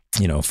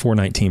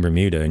 419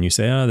 Bermuda, and you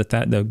say, that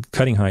the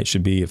cutting height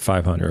should be at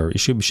 500, or it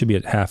should be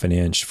at half an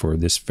inch for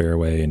this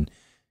fairway, and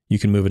you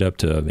can move it up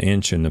to an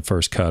inch in the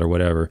first cut or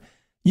whatever.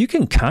 You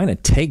can kind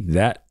of take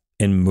that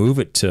and move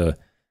it to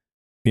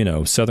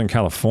Southern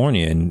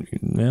California, and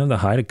the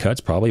height of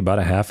cut's probably about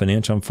a half an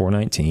inch on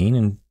 419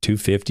 and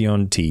 250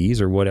 on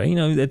tees or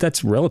whatever.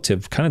 That's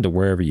relative kind of to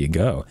wherever you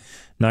go.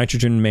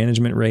 Nitrogen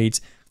management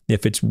rates,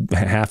 if it's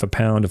half a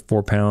pound to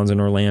 4 pounds in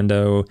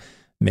Orlando,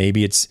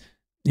 maybe it's,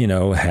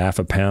 half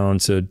a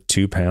pound to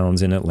 2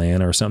 pounds in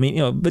Atlanta or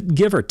something, but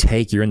give or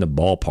take, you're in the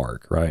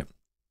ballpark, right?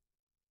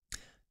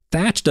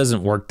 Thatch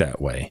doesn't work that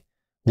way.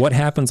 What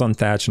happens on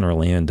thatch in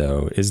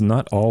Orlando is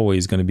not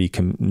always going to be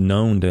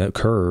known to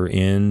occur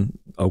in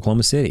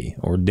Oklahoma City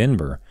or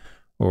Denver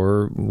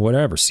or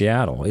whatever,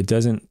 Seattle.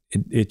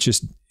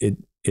 It's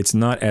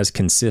not as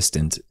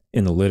consistent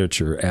in the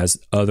literature as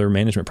other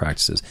management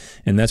practices.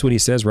 And that's what he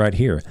says right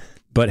here,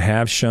 but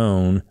have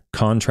shown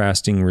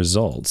contrasting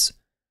results.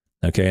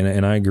 Okay.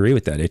 And I agree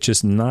with that. It's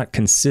just not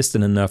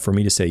consistent enough for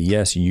me to say,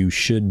 yes, you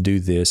should do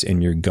this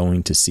and you're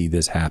going to see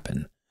this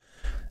happen.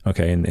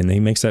 Okay, and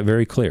he makes that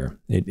very clear.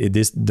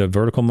 The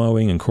vertical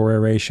mowing and core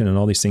aeration and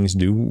all these things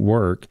do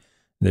work.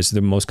 This are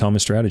the most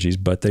common strategies,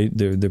 but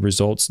the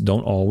results they're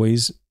not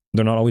always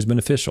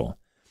beneficial.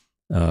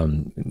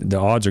 The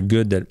odds are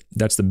good that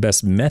that's the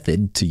best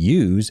method to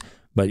use,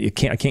 but I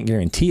can't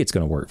guarantee it's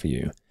going to work for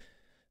you.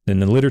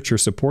 Then the literature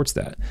supports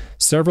that.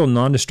 Several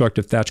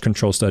non-destructive thatch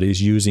control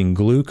studies using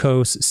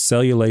glucose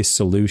cellulase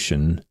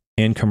solution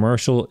and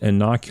commercial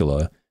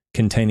inocula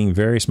containing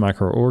various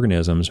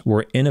microorganisms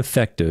were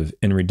ineffective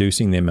in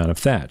reducing the amount of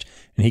thatch.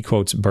 And he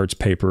quotes Burt's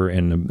paper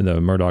and the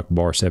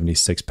Murdoch-Barr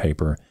 76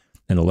 paper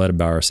and the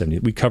Ledebauer 70.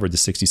 We covered the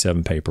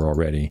 67 paper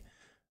already.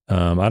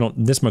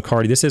 This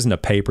McCarty, this isn't a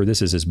paper.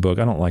 This is his book.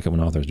 I don't like it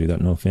when authors do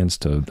that. No offense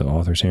to the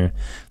authors here.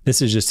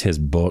 This is just his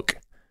book,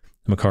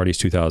 McCarty's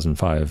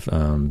 2005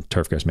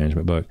 turfgrass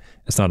management book.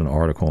 It's not an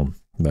article,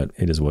 but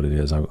it is what it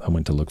is. I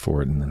went to look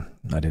for it and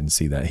I didn't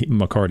see that.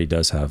 McCarty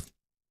does have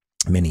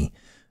many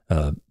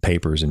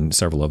papers, and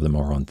several of them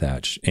are on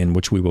thatch, and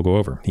which we will go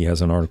over. He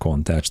has an article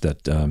on thatch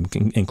that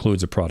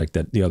includes a product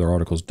that the other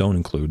articles don't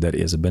include that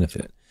is a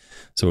benefit.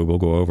 So we will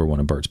go over one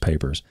of Burt's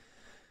papers.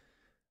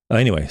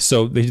 Anyway,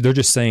 so they're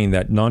just saying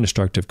that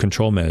non-destructive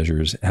control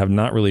measures have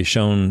not really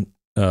shown,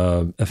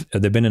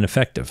 they've been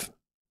ineffective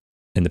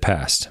in the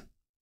past.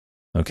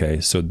 Okay,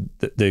 so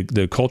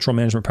the cultural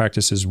management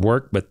practices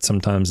work, but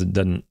sometimes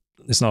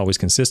it's not always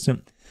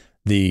consistent.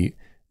 The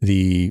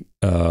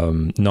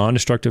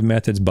non-destructive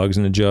methods, bugs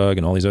in the jug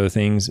and all these other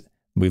things,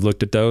 we've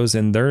looked at those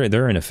and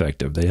they're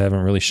ineffective. They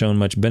haven't really shown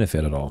much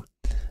benefit at all.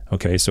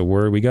 Okay, so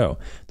where do we go?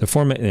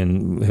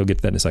 And he'll get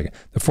to that in a second.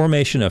 The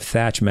formation of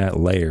thatch mat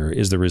layer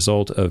is the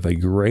result of a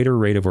greater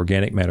rate of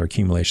organic matter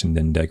accumulation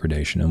than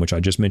degradation, and which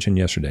I just mentioned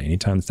yesterday.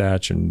 Anytime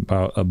thatch and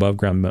above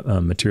ground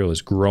material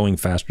is growing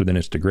faster than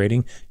it's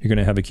degrading, you're going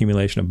to have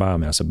accumulation of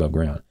biomass above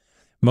ground.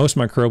 Most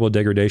microbial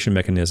degradation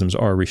mechanisms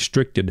are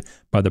restricted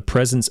by the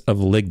presence of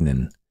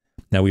lignin.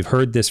 Now, we've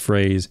heard this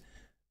phrase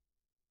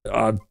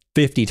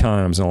 50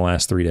 times in the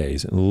last 3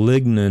 days.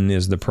 Lignin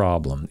is the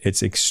problem.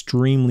 It's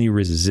extremely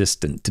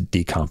resistant to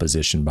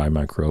decomposition by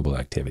microbial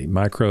activity.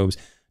 Microbes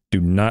do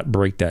not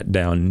break that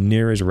down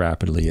near as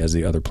rapidly as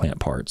the other plant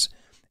parts.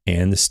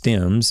 And the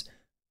stems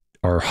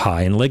are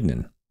high in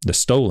lignin. The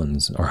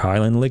stolons are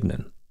high in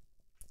lignin.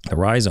 The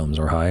rhizomes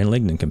are high in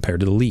lignin compared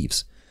to the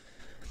leaves.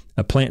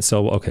 Plant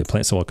cell wall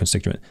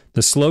constituent.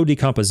 The slow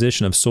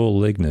decomposition of soil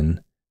lignin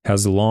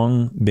has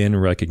long been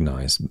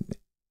recognized.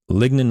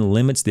 Lignin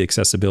limits the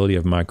accessibility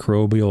of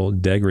microbial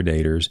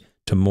degradators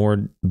to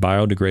more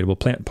biodegradable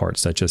plant parts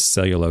such as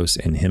cellulose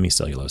and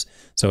hemicellulose.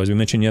 So as we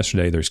mentioned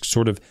yesterday, there's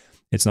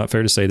it's not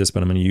fair to say this,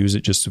 but I'm going to use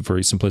it just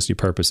for simplicity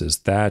purposes.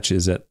 Thatch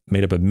is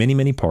made up of many,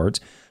 many parts,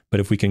 but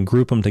if we can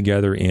group them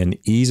together in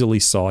easily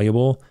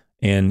soluble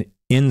and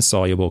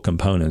insoluble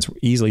components,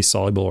 easily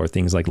soluble are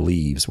things like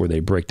leaves where they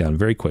break down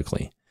very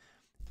quickly.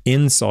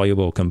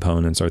 Insoluble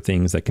components are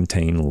things that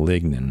contain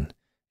lignin.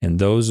 And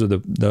those are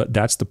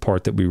that's the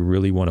part that we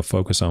really want to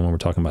focus on when we're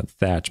talking about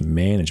thatch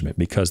management,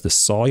 because the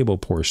soluble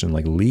portion,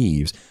 like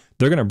leaves,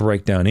 they're going to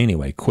break down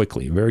anyway,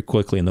 very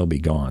quickly, and they'll be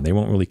gone. They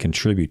won't really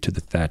contribute to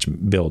the thatch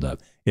buildup.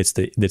 It's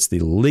the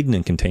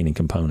lignin-containing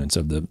components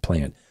of the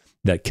plant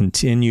that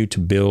continue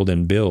to build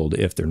and build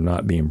if they're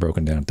not being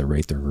broken down at the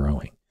rate they're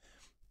growing.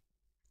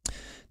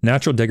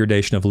 Natural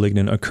degradation of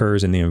lignin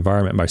occurs in the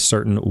environment by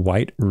certain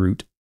white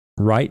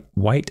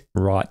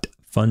rot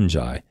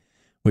fungi,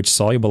 which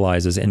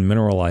solubilizes and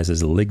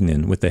mineralizes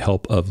lignin with the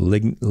help of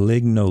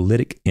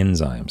lignolytic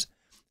enzymes.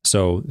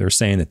 So they're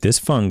saying that this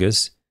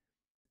fungus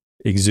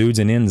exudes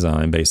an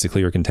enzyme,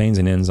 basically, or contains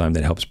an enzyme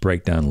that helps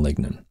break down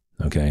lignin,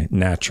 okay,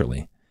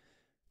 naturally.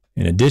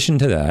 In addition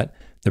to that,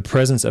 the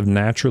presence of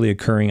naturally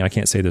occurring, I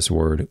can't say this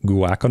word,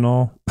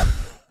 guaiacol.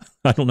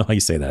 I don't know how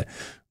you say that.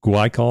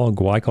 Guaiacol,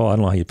 I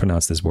don't know how you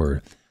pronounce this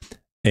word.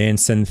 And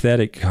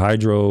synthetic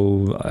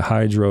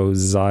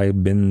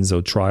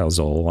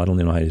hydroxybenzotriazole. I don't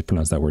even know how to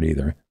pronounce that word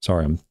either.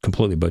 Sorry, I'm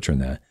completely butchering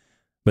that.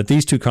 But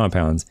these two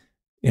compounds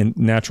in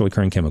naturally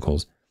occurring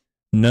chemicals,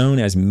 known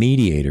as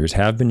mediators,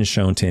 have been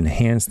shown to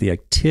enhance the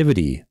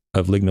activity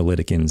of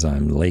lignolytic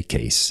enzyme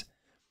lacase.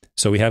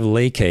 So we have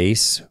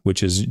lacase,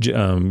 which is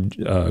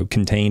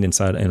contained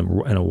inside in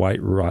a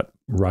white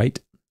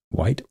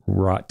white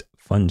rot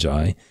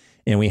fungi.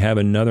 And we have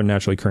another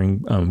naturally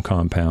occurring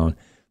compound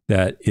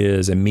that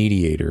is a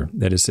mediator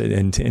that is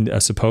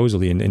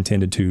supposedly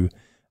intended to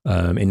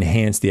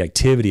enhance the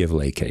activity of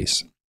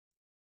lacase.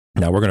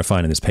 Now, we're going to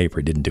find in this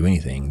paper it didn't do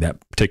anything. That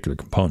particular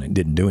component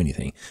didn't do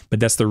anything. But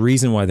that's the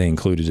reason why they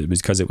included it,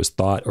 because it was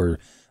thought or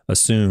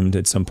assumed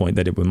at some point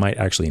that it might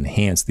actually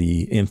enhance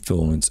the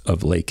influence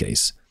of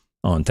lacase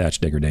on thatch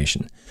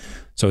degradation.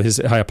 So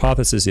his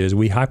hypothesis is,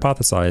 we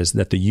hypothesize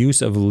that the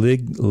use of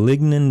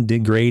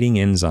lignin-degrading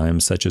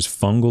enzymes such as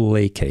fungal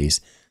lacase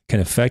can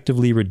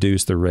effectively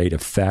reduce the rate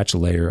of thatch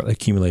layer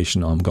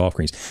accumulation on golf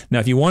greens. Now,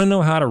 if you want to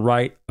know how to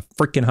write a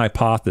freaking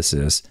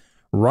hypothesis,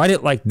 write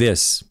it like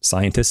this,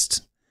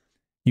 scientists.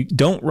 You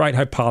don't write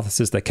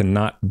hypothesis that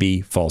cannot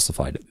be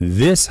falsified.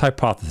 This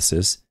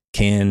hypothesis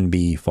can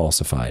be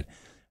falsified.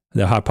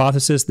 The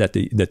hypothesis that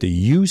the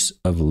use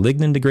of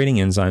lignin-degrading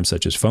enzymes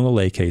such as fungal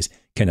lacase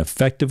can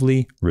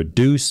effectively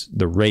reduce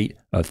the rate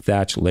of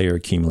thatch layer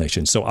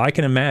accumulation. So I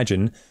can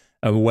imagine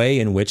a way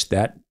in which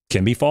that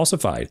can be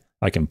falsified.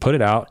 I can put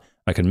it out,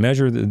 I can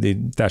measure the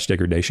thatch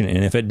degradation,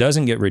 and if it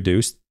doesn't get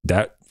reduced,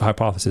 that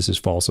hypothesis is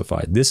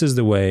falsified. This is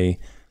the way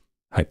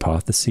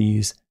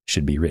hypotheses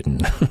should be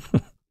written.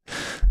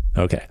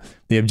 Okay.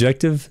 The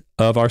objective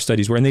of our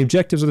studies were, and the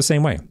objectives are the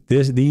same way.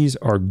 These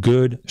are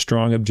good,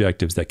 strong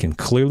objectives that can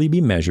clearly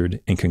be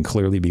measured and can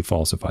clearly be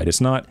falsified.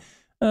 It's not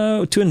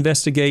to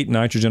investigate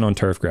nitrogen on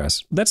turf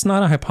grass. That's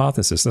not a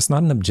hypothesis. That's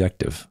not an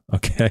objective.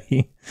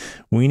 Okay.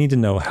 We need to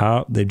know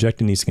how the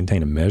objective needs to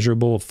contain a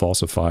measurable,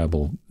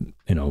 falsifiable,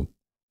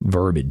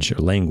 verbiage or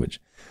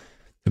language.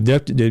 The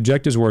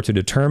objectives were to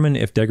determine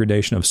if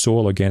degradation of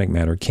soil organic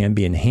matter can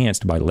be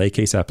enhanced by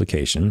lacase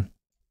application.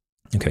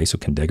 Okay, so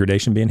can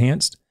degradation be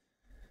enhanced?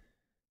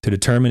 To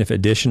determine if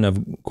addition of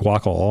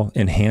guaiacol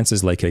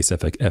enhances lacase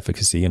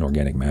efficacy in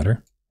organic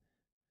matter.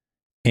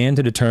 And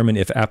to determine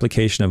if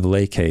application of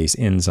lacase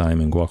enzyme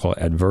in guaiacol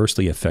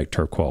adversely affect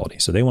turf quality.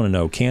 So they want to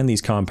know, can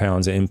these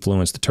compounds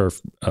influence the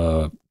turf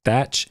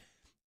thatch?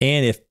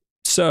 And if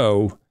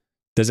so,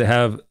 does it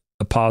have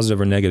a positive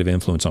or negative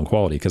influence on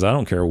quality? Because I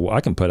don't care. I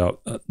can put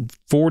out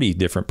 40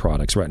 different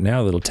products right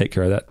now that'll take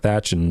care of that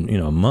thatch in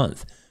a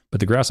month, but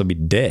the grass will be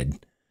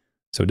dead.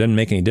 So it doesn't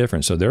make any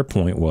difference. So their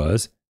point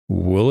was,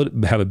 will it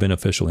have a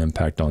beneficial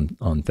impact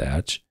on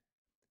thatch?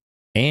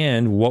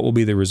 And what will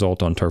be the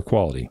result on turf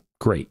quality?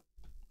 Great.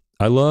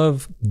 I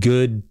love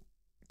good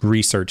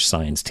research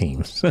science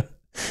teams.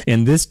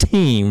 And this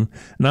team,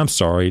 and I'm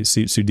sorry,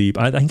 Sudeep,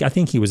 I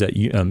think he was at,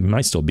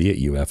 might still be at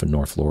UF in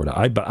North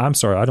Florida. But I'm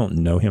sorry, I don't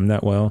know him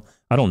that well.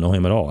 I don't know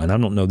him at all. And I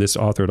don't know this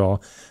author at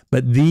all.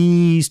 But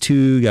these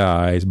two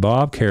guys,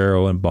 Bob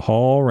Carroll and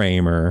Bahal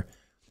Raymer,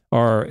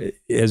 are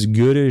as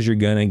good as you're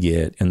going to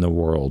get in the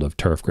world of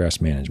turf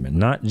grass management.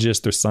 Not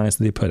just the science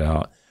that they put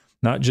out,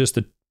 not just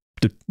the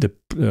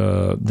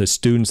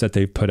students that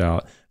they've put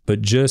out,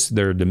 but just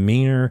their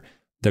demeanor,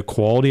 the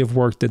quality of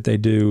work that they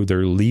do,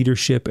 their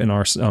leadership in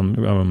our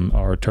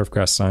turf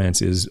grass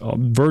science is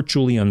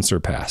virtually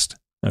unsurpassed.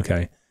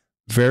 Okay,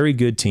 very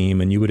good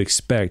team, and you would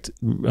expect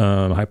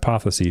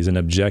hypotheses and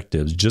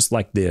objectives just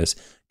like this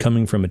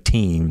coming from a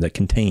team that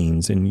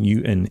contains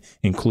and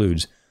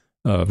includes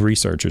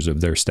researchers of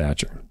their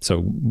stature.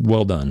 So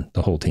well done,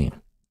 the whole team.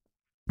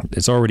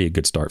 It's already a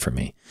good start for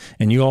me.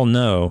 And you all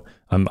know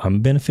I'm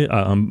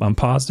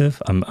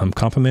positive, I'm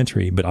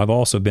complimentary, but I've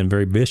also been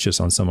very vicious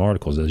on some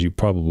articles. As you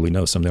probably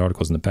know, some of the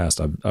articles in the past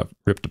I've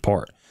ripped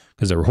apart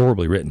because they were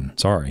horribly written.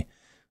 Sorry.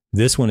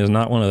 This one is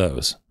not one of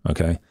those.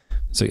 Okay.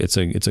 So it's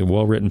a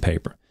well-written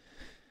paper.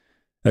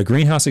 A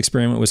greenhouse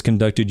experiment was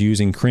conducted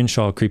using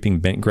Crenshaw creeping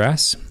bent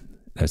grass.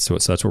 That's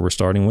what we're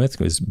starting with,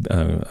 was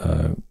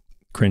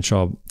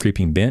Crenshaw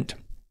creeping bent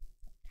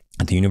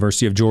at the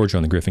University of Georgia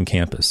on the Griffin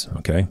campus.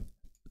 Okay.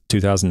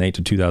 2008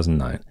 to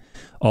 2009.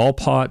 All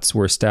pots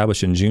were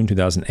established in June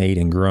 2008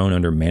 and grown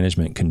under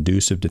management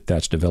conducive to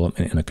thatch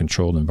development in a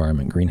controlled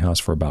environment greenhouse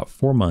for about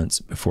 4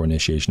 months before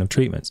initiation of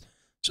treatments.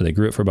 So they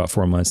grew it for about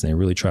 4 months, and they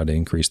really tried to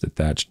increase the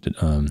thatch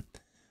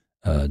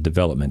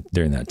development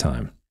during that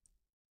time.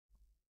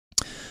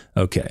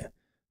 Okay.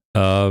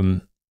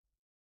 The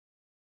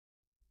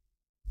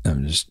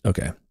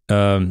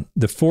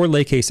 4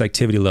 lacase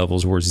activity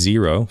levels were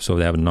 0, so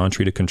they have a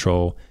non-treated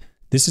control.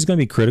 This is going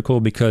to be critical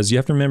because you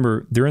have to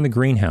remember, they're in the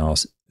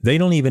greenhouse. They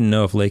don't even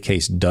know if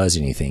lacase does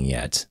anything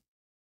yet.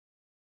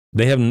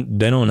 They don't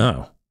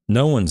know.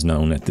 No one's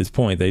known at this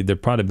point. There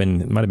might have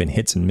been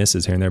hits and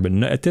misses here and there, but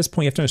at this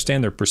point, you have to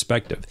understand their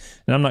perspective.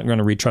 And I'm not going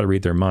to try to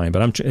read their mind,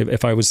 but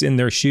if I was in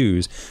their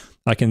shoes,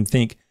 I can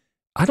think,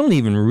 I don't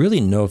even really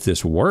know if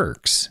this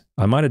works.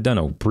 I might have done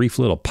a brief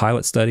little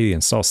pilot study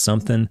and saw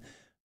something,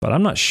 but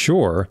I'm not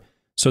sure.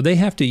 So they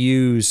have to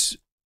use,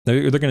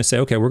 they're going to say,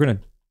 okay, we're going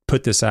to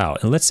put this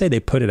out. And let's say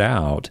they put it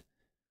out,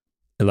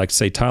 like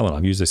say Tylenol.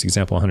 I've used this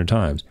example 100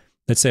 times.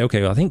 Let's say,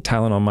 okay, well, I think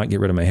Tylenol might get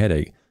rid of my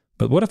headache.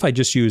 But what if I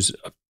just use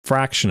a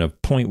fraction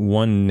of 0.1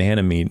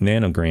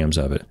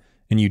 nanograms of it?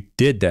 And you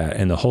did that,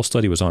 and the whole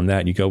study was on that.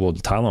 And you go, well,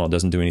 the Tylenol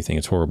doesn't do anything.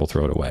 It's horrible.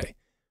 Throw it away.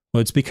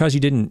 Well, it's because you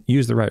didn't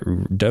use the right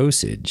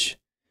dosage.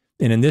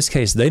 And in this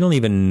case, they don't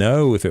even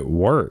know if it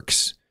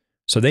works.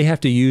 So they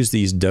have to use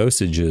these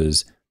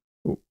dosages,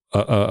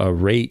 a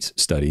rate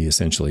study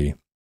essentially,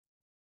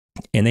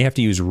 and they have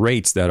to use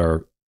rates that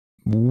are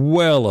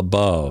well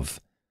above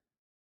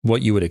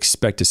what you would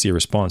expect to see a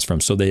response from.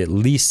 So they at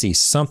least see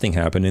something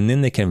happen, and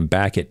then they can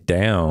back it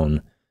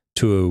down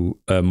to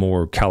a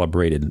more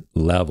calibrated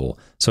level.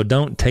 So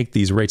don't take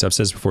these rates. I've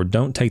said this before,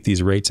 don't take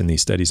these rates in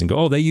these studies and go,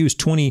 oh, they use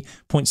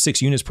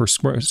 20.6 units per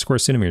square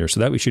centimeter, so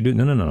that we should do.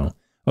 No.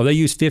 Oh, they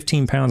use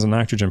 15 pounds of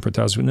nitrogen per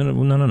thousand.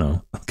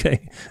 No.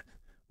 Okay.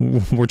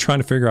 We're trying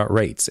to figure out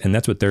rates, and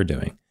that's what they're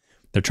doing.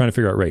 They're trying to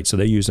figure out rates. So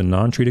they use a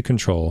non-treated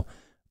control,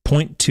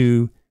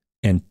 0.2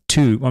 and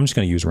 2. I'm just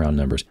going to use round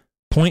numbers.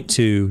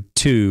 0.2,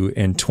 2,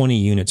 and 20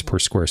 units per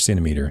square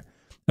centimeter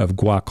of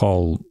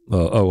guaiacol,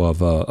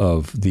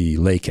 of the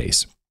lay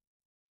case.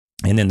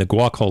 And then the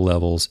guaiacol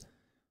levels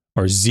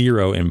are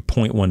 0 and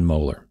 0.1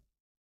 molar.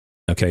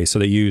 Okay, so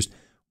they used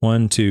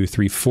 1, 2,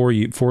 3,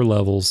 4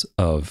 levels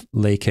of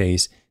lay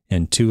case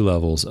and 2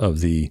 levels of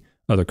the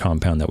other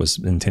compound that was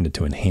intended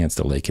to enhance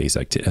the lay case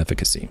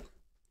efficacy.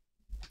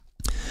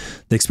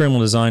 The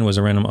experimental design was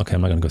a random, okay,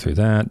 I'm not going to go through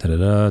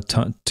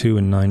that, 2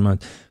 and 9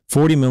 months,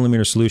 40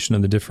 millimeter solution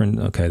of the different,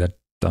 okay, that,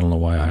 I don't know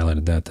why I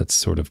highlighted that. That's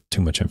sort of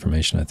too much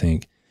information, I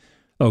think.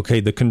 Okay,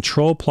 the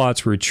control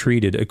plots were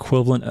treated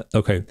equivalent,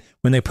 okay,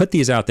 when they put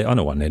these out,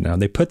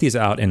 they put these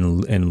out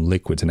in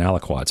liquids, in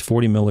aliquots,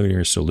 40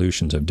 milliliter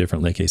solutions of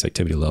different lay case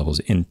activity levels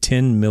in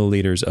 10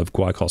 milliliters of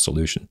guaiacol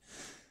solution.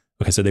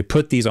 Okay, so they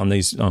put these on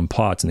these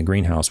pots in the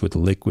greenhouse with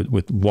liquid,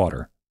 with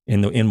water,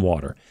 in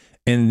water.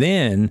 And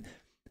then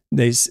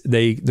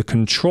the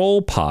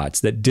control pots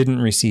that didn't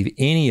receive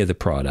any of the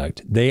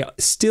product, they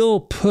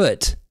still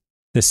put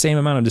the same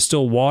amount of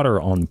distilled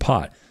water on the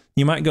pot.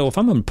 You might go, if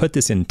I'm going to put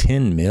this in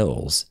 10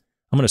 mils,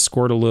 I'm going to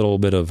squirt a little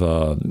bit of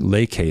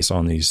lay case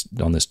on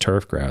this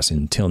turf grass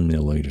in 10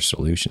 milliliter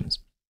solutions.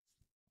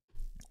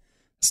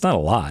 It's not a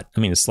lot.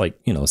 I mean, it's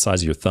like, the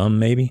size of your thumb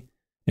maybe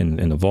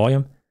in the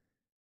volume.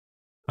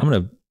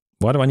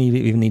 Why do I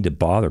even need to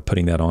bother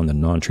putting that on the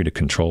non-treated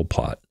control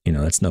pot?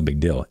 That's no big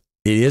deal.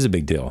 It is a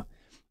big deal.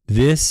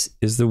 This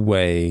is the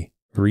way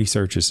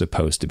research is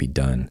supposed to be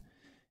done.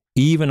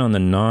 Even on the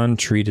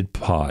non-treated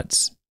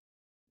pots,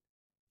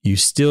 you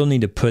still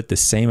need to put the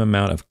same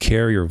amount of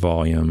carrier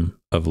volume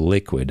of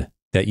liquid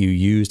that you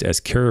used as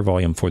carrier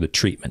volume for the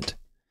treatment.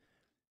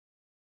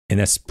 And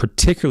that's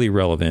particularly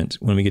relevant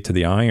when we get to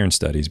the iron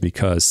studies,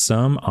 because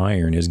some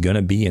iron is going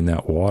to be in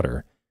that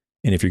water.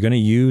 And if you're going to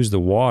use the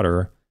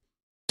water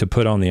to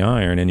put on the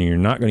iron and you're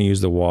not going to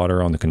use the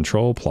water on the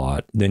control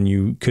plot, then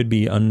you could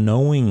be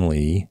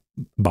unknowingly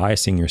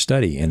biasing your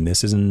study. And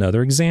this is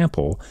another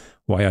example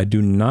why I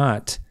do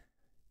not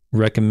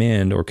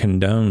recommend or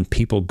condone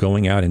people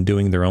going out and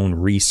doing their own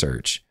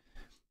research.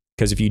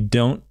 Because if you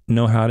don't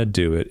know how to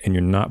do it and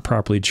you're not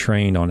properly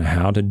trained on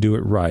how to do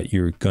it right,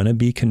 you're going to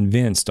be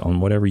convinced on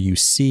whatever you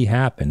see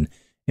happen,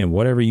 and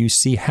whatever you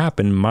see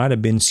happen might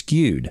have been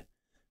skewed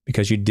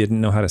because you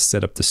didn't know how to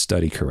set up the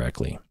study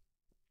correctly.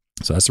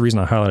 So that's the reason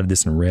I highlighted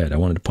this in red. I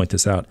wanted to point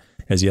this out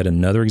as yet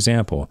another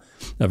example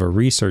of a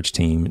research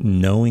team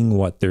knowing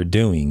what they're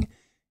doing.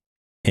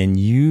 And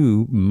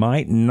you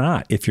might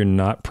not if you're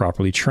not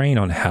properly trained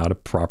on how to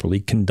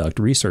properly conduct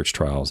research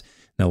trials.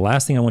 Now, the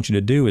last thing I want you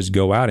to do is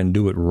go out and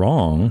do it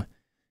wrong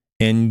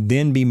and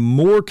then be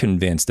more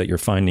convinced that your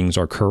findings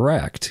are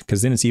correct,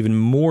 because then it's even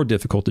more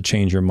difficult to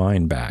change your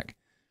mind back.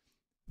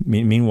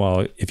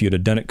 Meanwhile, if you'd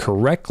have done it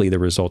correctly, the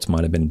results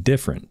might have been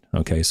different.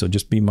 Okay, so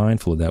just be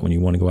mindful of that when you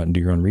want to go out and do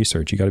your own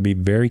research. You got to be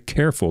very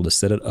careful to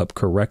set it up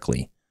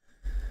correctly.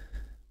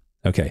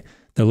 Okay,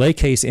 the lay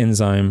case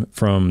enzyme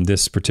from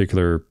this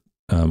particular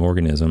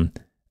organism,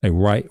 I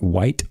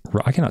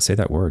cannot say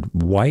that word,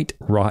 white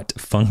rot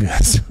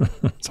fungus,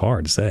 it's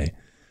hard to say,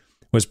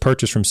 was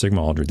purchased from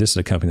Sigma Aldrich. This is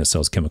a company that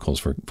sells chemicals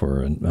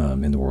for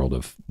in the world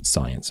of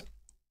science.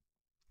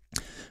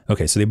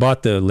 Okay, so they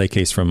bought the lay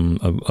case from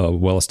a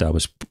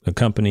well-established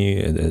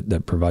company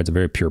that provides a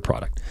very pure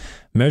product.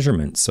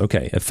 Measurements.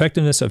 Okay,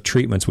 effectiveness of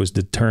treatments was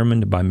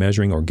determined by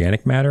measuring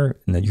organic matter,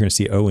 and then you're going to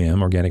see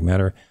OM, organic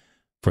matter,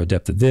 for a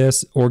depth of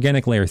this.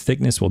 Organic layer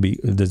thickness will be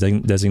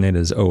designated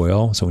as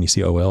OL. So when you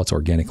see OL, it's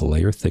organic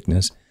layer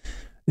thickness.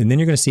 And then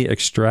you're going to see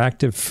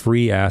extractive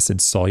free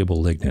acid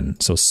soluble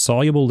lignin. So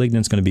soluble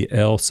lignin is going to be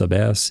L sub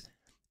S,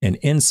 and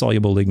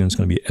insoluble lignin is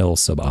going to be L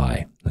sub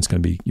I. That's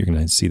going to be, you're going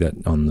to see that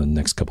on the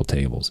next couple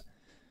tables.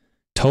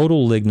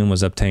 Total lignin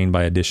was obtained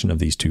by addition of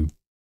these two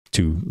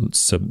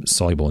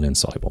soluble and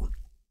insoluble.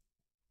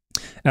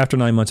 After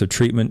 9 months of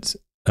treatment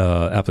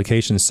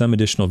application, some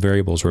additional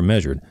variables were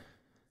measured.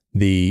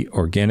 The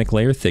organic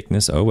layer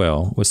thickness,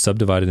 OL, was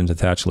subdivided into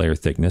Thatch layer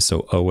thickness,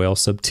 so OL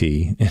sub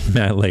T, and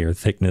mat layer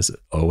thickness,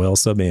 OL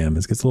sub M.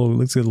 It gets a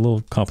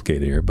little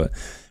complicated here, but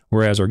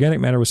whereas organic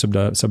matter was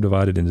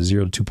subdivided into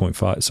 0 to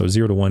 2.5, so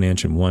 0 to 1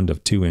 inch and 1 to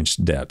 2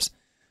 inch depths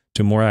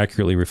to more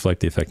accurately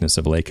reflect the effectiveness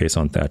of lay case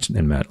on Thatch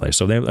and mat layer.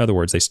 So in other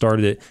words, they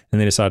started it and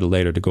they decided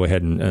later to go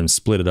ahead and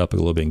split it up a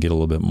little bit and get a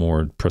little bit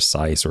more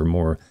precise or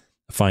more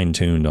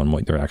fine-tuned on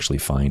what they're actually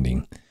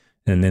finding.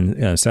 And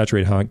then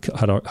saturated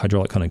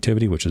hydraulic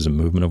conductivity, which is a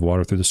movement of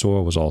water through the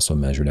soil, was also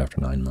measured after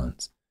 9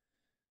 months.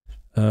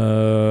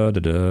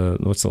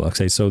 What's the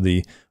okay? So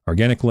the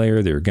organic layer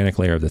of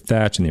the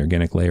thatch, and the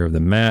organic layer of the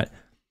mat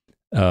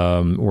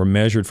were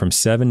measured from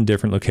 7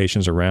 different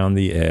locations around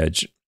the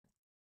edge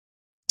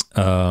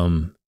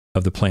of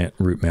the plant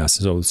root mass.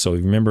 So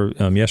remember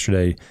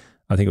yesterday,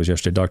 I think it was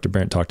yesterday, Dr.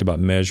 Brent talked about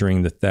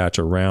measuring the thatch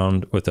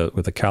around with a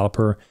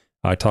caliper.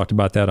 I talked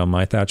about that on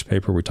my thatch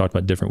paper. We talked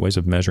about different ways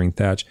of measuring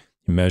thatch.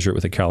 You measure it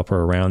with a caliper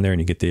around there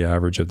and you get the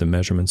average of the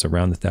measurements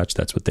around the thatch.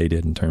 That's what they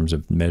did in terms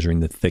of measuring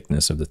the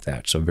thickness of the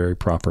thatch. So very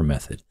proper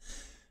method.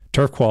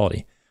 Turf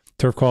quality.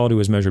 Turf quality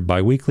was measured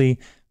biweekly.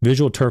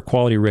 Visual turf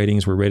quality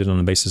ratings were rated on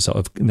the basis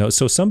of,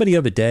 so somebody the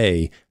other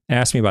day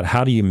asked me about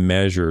how do you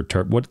measure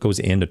turf, what goes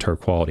into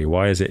turf quality?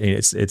 Why is it,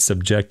 it's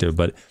subjective,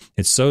 but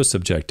it's so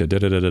subjective,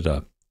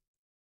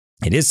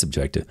 It is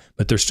subjective,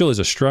 but there still is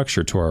a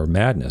structure to our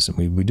madness, and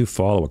we do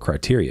follow a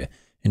criteria.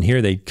 And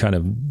here they kind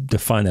of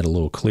define that a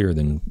little clearer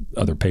than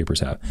other papers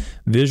have.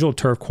 Visual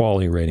turf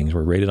quality ratings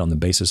were rated on the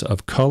basis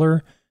of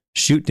color,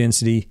 shoot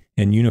density,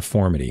 and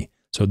uniformity.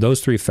 So those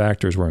 3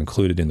 factors were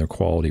included in their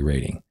quality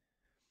rating.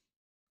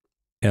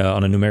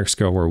 On a numeric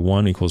scale where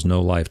 1 equals no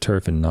live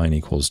turf and 9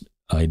 equals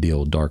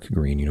ideal dark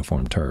green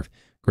uniform turf.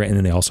 And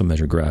then they also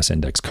measure grass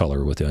index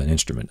color with an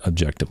instrument,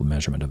 objective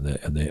measurement of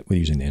the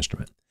using the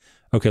instrument.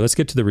 Okay, let's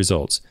get to the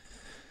results.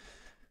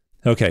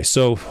 Okay,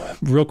 so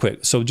real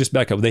quick, so just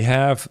back up. They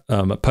have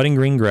putting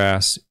green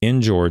grass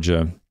in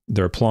Georgia.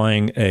 They're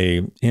applying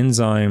a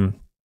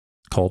enzyme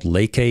called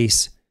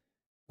lacase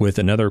with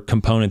another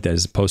component that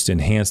is supposed to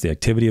enhance the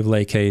activity of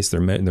lacase.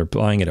 They're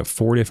applying it at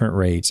 4 different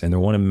rates, and they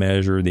want to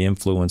measure the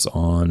influence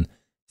on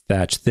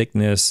thatch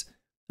thickness,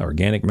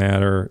 organic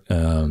matter,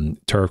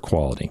 turf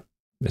quality.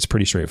 It's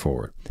pretty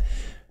straightforward.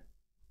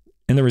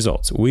 In the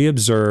results, we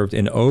observed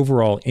an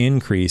overall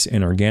increase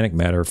in organic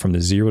matter from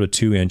the 0 to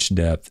 2 inch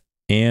depth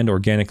and the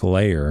organic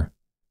layer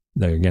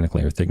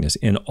thickness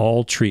in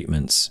all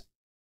treatments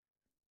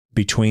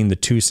between the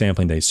 2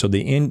 sampling dates. So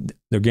the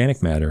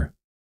organic matter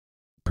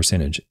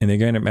percentage and the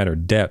organic matter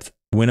depth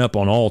went up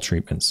on all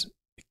treatments.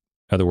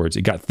 In other words,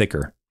 it got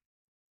thicker.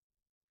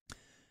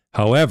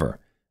 However,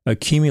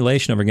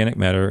 accumulation of organic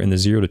matter in the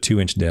 0 to 2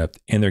 inch depth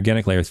and the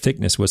organic layer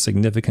thickness was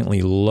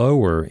significantly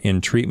lower in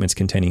treatments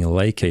containing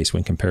lacase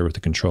when compared with the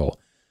control.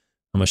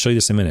 I'm going to show you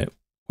this in a minute.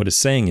 What it's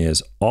saying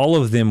is all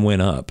of them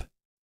went up.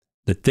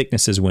 The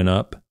thicknesses went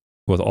up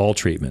with all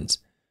treatments.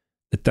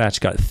 The thatch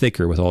got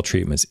thicker with all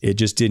treatments. It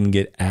just didn't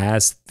get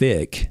as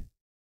thick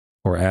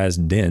or as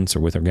dense or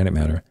with organic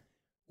matter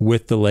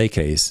with the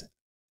lacase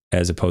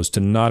as opposed to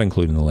not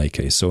including the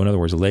lacase. So in other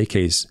words, the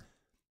lacase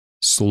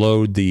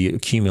slowed the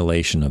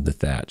accumulation of the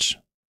thatch.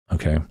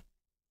 Okay.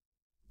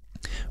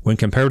 When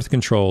compared with the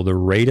control, the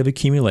rate of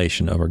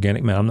accumulation of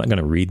organic matter, I'm not going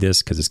to read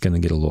this because it's going to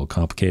get a little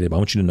complicated, but I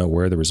want you to know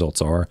where the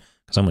results are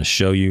because I'm going to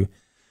show you.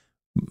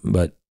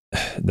 But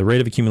the rate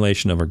of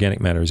accumulation of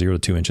organic matter 0 to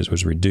 2 inches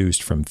was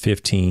reduced from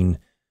 15.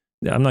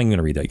 I'm not even going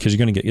to read that because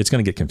it's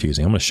going to get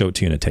confusing. I'm going to show it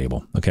to you in a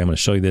table. Okay. I'm going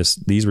to show you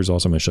these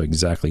results. I'm going to show you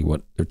exactly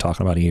what they're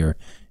talking about here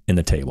in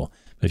the table.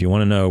 But if you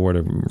want to know where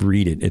to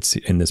read it, it's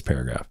in this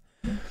paragraph.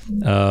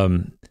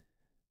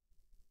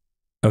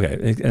 Okay,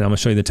 and I'm going to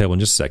show you the table in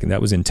just a second.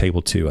 That was in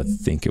table 2, I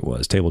think it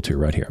was. Table 2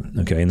 right here.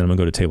 Okay, and then I'm going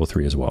to go to table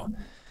 3 as well.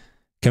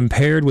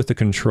 Compared with the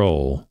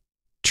control,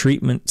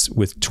 treatments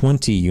with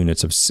 20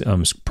 units of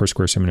per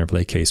square centimeter of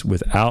lacase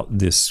without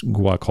this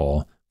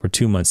guaiacol for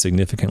 2 months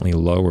significantly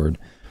lowered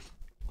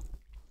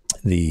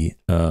the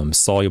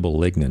soluble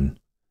lignin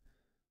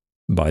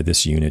by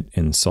this unit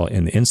and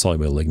the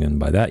insoluble lignin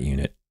by that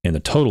unit, and the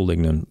total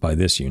lignin by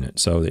this unit.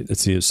 So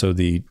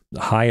the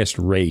highest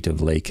rate of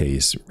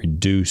lacase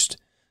reduced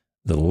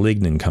the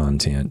lignin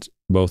content,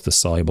 both the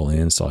soluble and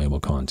insoluble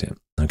content.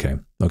 Okay,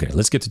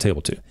 let's get to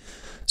table 2.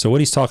 So what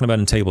he's talking about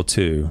in table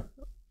 2,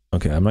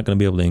 okay, I'm not going to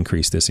be able to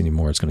increase this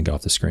anymore. It's going to go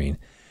off the screen,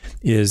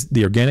 is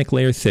the organic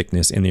layer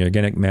thickness and the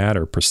organic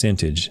matter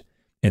percentage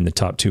in the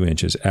top 2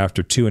 inches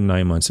after 2 and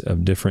 9 months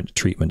of different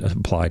treatment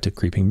applied to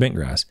creeping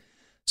bentgrass.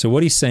 So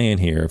what he's saying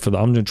here, I'm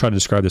going to try to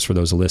describe this for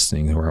those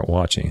listening who aren't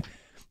watching,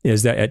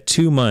 is that at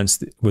 2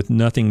 months with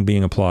nothing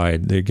being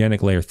applied, the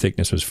organic layer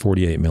thickness was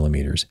 48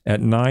 millimeters.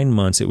 At 9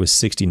 months, it was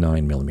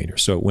 69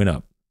 millimeters. So it went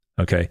up.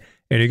 Okay.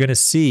 And you're going to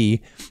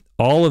see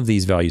all of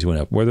these values went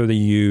up, whether they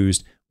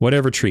used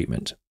whatever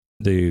treatment,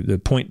 the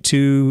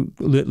 0.2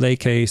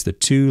 lacase, the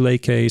 2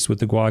 lacase with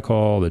the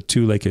guaiacol, the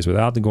 2 lacase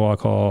without the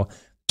guaiacol,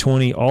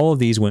 20, all of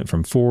these went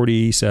from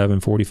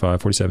 47,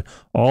 45, 47.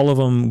 All of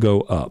them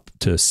go up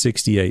to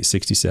 68,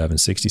 67,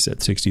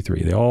 67,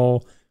 63.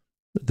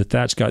 The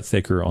thatch got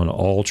thicker on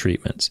all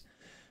treatments.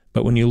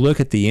 But when you look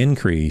at the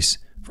increase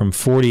from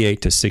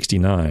 48 to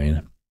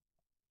 69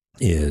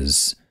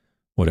 is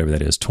whatever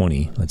that is,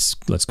 20.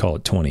 Let's call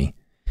it 20.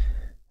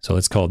 So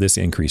let's call this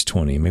increase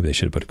 20. Maybe they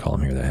should have put a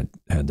column here that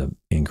had the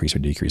increase or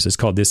decrease. Let's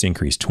call this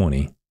increase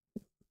 20.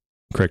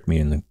 Correct me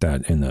in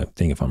the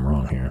thing if I'm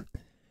wrong here.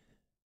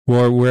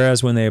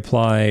 Whereas when they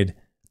applied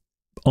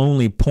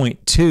only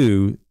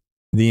 0.2,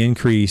 the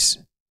increase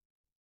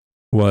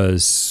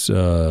was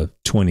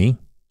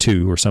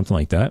 22 or something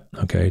like that.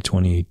 Okay,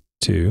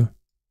 22.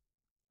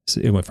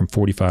 So it went from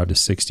 45 to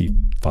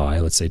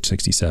 65, let's say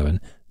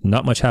 67.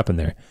 Not much happened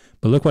there.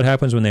 But look what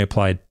happens when they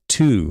applied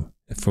 2.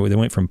 They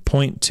went from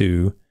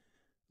 0.2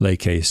 lay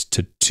case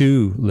to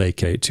 2 lay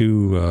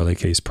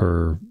case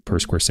per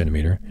square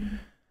centimeter.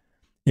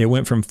 It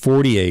went from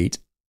 48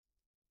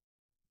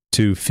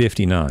 to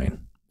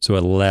 59, so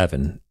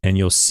 11. And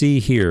you'll see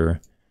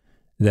here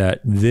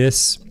that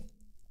this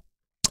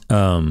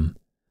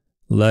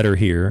letter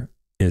here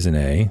is an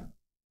A,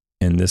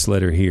 and this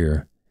letter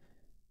here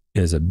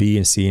is a B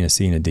and C and a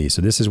C and a D.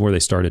 So this is where they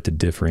started to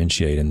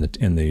differentiate in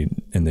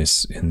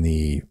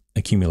the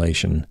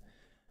accumulation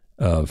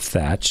of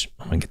thatch.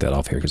 I'm gonna get that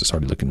off here because it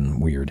started looking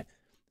weird.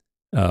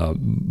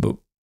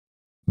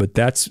 But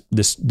that's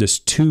this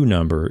 2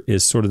 number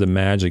is sort of the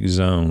magic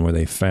zone where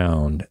they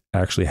found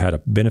actually had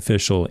a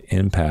beneficial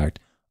impact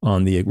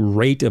on the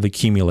rate of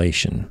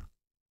accumulation.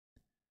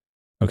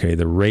 Okay,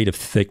 the rate of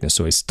thickness.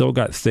 So it still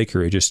got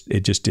thicker. It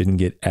just didn't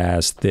get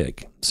as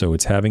thick. So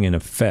it's having an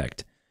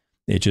effect.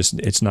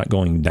 It's not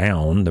going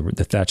down.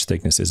 The thatch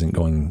thickness it's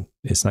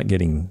not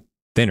getting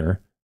thinner.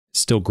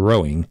 It's still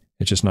growing.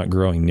 It's just not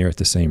growing near at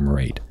the same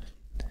rate.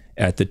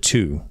 At the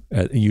 2,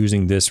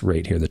 using this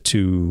rate here, the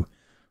 2,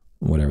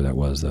 whatever that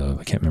was,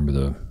 I can't remember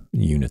the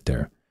unit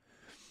there.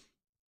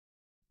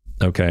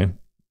 Okay.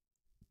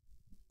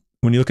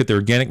 When you look at the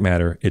organic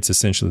matter, it's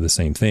essentially the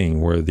same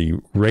thing, where the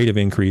rate of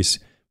increase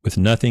with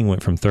nothing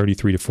went from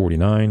 33 to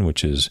 49,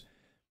 which is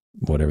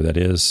whatever that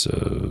is,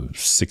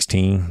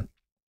 16.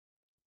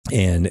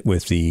 And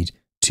with the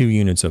 2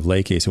 units of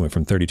lay case, it went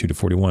from 32 to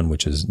 41,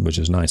 which is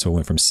 9. So it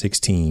went from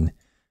 16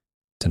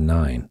 to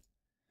 9,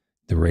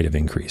 the rate of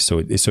increase. So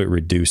it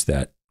reduced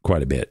that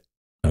quite a bit.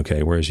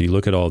 Okay. Whereas you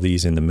look at all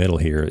these in the middle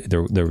here,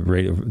 the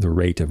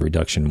rate of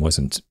reduction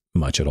wasn't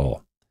much at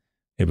all.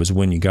 It was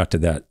when you got to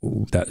that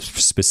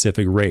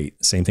specific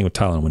rate. Same thing with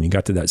Tylenol. When you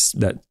got to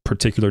that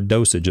particular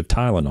dosage of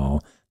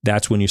Tylenol,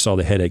 that's when you saw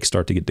the headache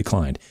start to get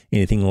declined.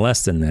 Anything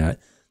less than that,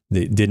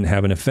 it didn't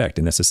have an effect.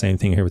 And that's the same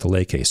thing here with the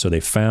lay case. So they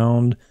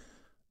found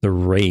the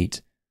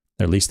rate,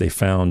 or at least they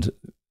found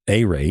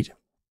a rate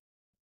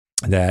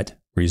that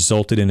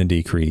resulted in a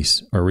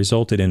decrease or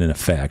resulted in an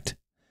effect.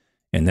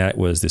 And that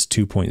was this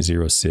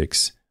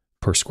 2.06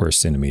 per square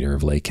centimeter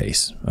of lay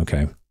case.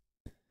 Okay.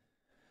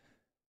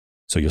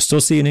 So you'll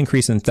still see an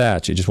increase in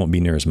thatch. It just won't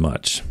be near as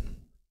much.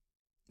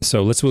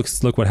 So let's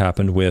look what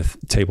happened with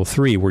table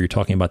 3, where you're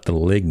talking about the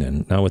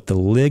lignin. Now with the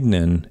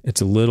lignin,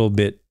 it's a little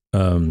bit,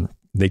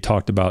 they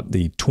talked about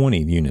the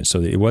 20 units.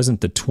 So it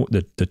wasn't the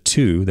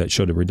 2 that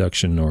showed a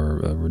reduction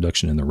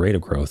in the rate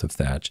of growth of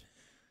thatch.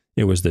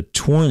 It was the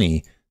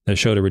 20 that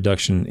showed a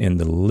reduction in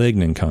the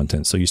lignin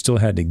content. So you still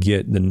had to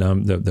get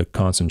the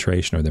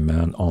concentration or the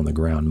amount on the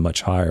ground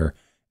much higher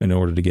in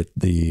order to get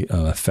the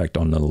effect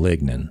on the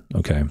lignin.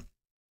 Okay.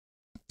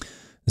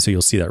 And so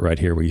you'll see that right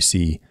here where you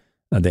see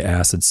the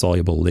acid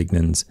soluble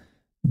lignins.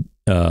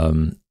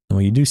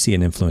 Well, you do see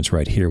an influence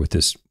right here with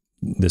this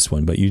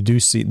one, but you do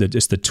see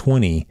just the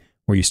 20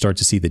 where you start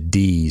to see the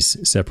D's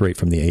separate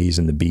from the A's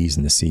and the B's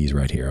and the C's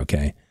right here.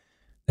 Okay.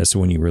 That's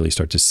when you really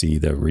start to see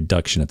the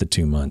reduction at the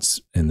 2 months.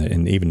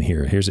 And even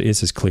here,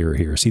 this is clearer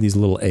here. See these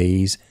little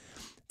A's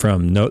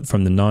from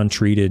the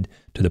non-treated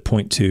to the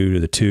 0.2 to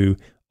the 2,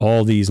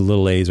 all these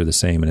little A's are the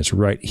same. And it's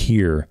right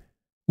here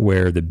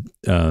where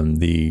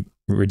the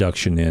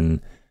reduction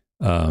in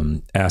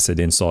acid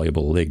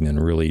insoluble lignin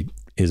really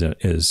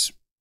is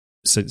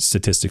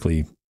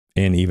statistically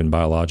and even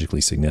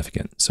biologically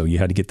significant. So you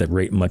had to get that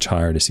rate much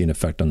higher to see an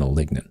effect on the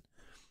lignin.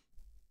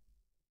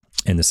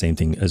 And the same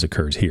thing as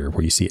occurs here,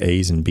 where you see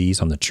A's and B's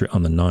on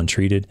the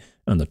non-treated,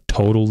 on the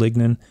total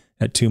lignin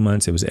at 2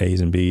 months, it was A's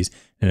and B's.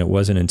 And it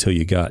wasn't until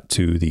you got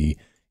to the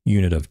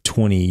unit of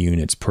 20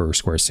 units per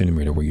square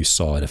centimeter where you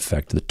saw it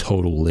affect the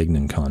total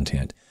lignin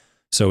content.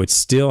 So it's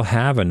still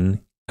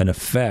having an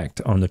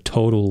effect on the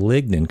total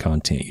lignin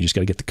content. You just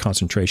got to get the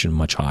concentration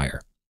much higher.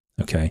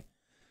 Okay.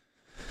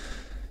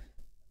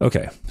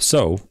 Okay.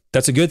 So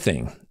that's a good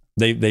thing.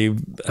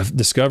 They've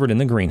discovered in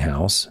the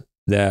greenhouse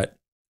that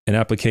an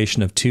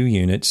application of 2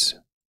 units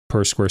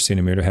per square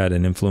centimeter had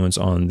an influence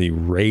on the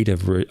rate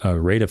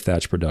of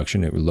thatch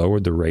production. It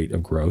lowered the rate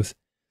of growth.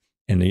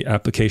 And the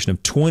application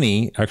of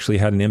 20 actually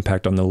had an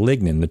impact on the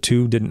lignin. The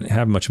 2 didn't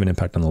have much of an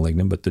impact on the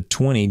lignin, but the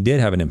 20 did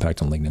have an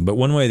impact on lignin. But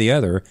one way or the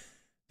other,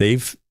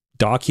 they've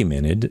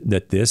documented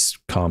that this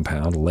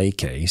compound, lay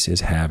case,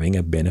 is having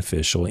a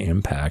beneficial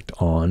impact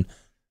on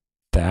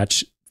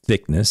thatch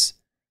thickness,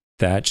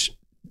 thatch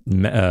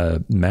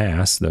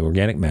mass, the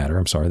organic matter,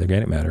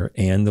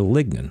 and the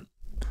lignin.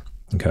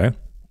 Okay.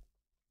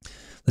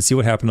 Let's see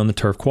what happened on the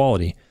turf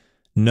quality.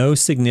 No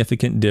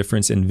significant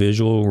difference in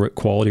visual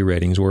quality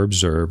ratings were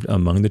observed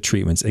among the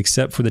treatments,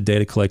 except for the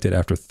data collected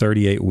after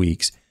 38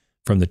 weeks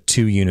from the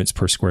 2 units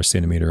per square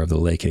centimeter of the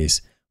lay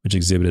case, which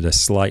exhibited a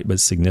slight but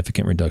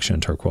significant reduction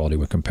in turf quality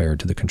when compared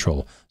to the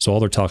control. So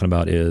all they're talking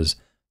about is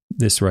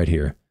this right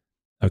here.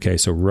 Okay,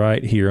 so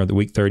right here on the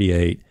week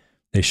 38,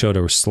 they showed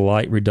a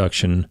slight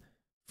reduction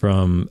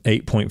from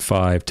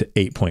 8.5 to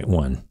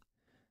 8.1.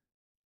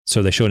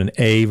 So they showed an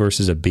A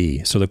versus a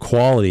B. So the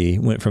quality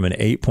went from an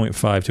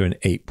 8.5 to an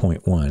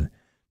 8.1.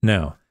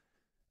 Now,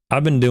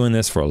 I've been doing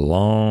this for a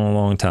long,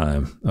 long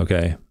time,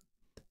 okay?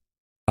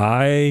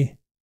 I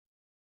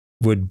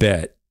would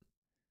bet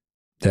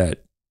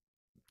that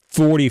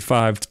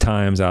 45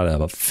 times out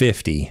of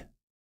 50,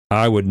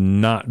 I would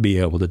not be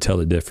able to tell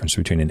the difference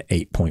between an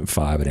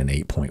 8.5 and an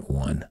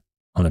 8.1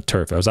 on a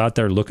turf. I was out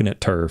there looking at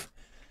turf,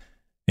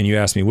 and you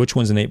asked me which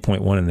one's an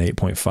 8.1 and an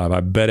 8.5.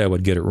 I bet I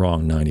would get it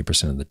wrong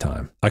 90% of the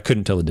time. I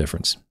couldn't tell the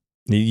difference.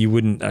 I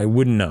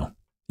wouldn't know.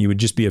 You would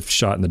just be a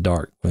shot in the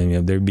dark. I mean,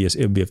 it would be a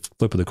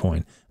flip of the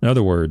coin. In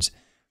other words,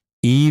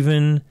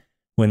 even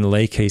when the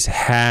lay case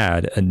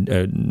had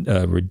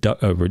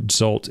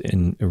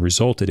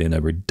resulted in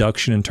a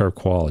reduction in turf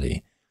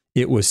quality,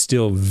 it was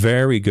still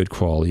very good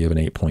quality of an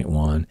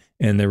 8.1,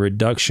 and the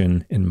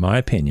reduction, in my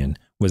opinion,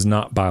 was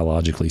not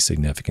biologically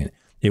significant.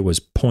 It was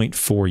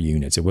 0.4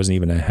 units. It wasn't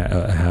even a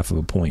half of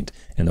a point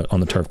on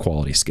the turf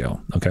quality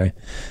scale. Okay,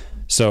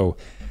 so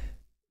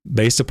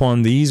based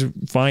upon these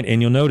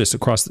and you'll notice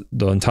across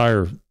the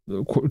entire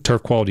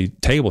turf quality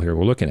table here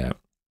we're looking at,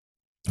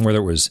 whether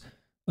it was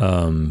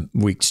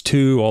weeks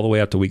 2 all the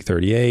way up to week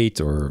 38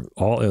 or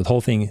the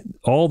whole thing,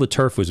 all the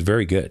turf was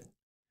very good.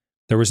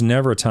 There was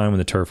never a time when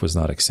the turf was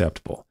not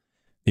acceptable.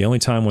 The only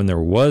time when there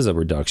was a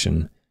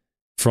reduction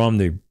from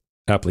the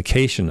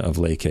application of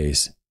lay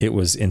case, it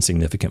was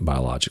insignificant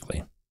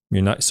biologically.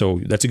 So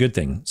that's a good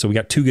thing. So we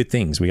got two good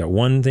things. We got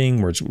one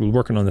thing where we're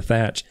working on the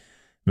thatch,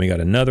 and we got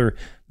another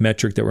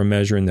metric that we're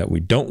measuring that we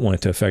don't want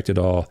it to affect at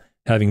all,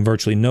 having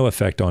virtually no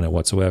effect on it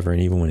whatsoever.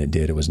 And even when it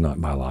did, it was not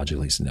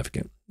biologically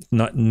significant,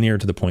 not near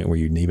to the point where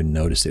you'd even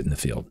notice it in the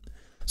field.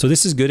 So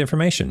this is good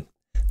information.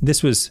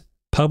 This was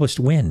published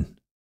when?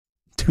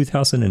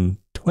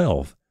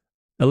 2012,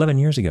 11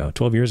 years ago,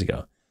 12 years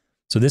ago.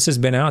 So this has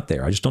been out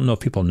there. I just don't know if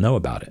people know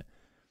about it.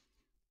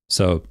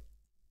 So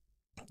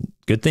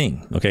good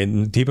thing. Okay.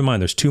 And keep in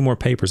mind, there's 2 more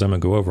papers I'm going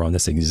to go over on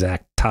this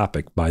exact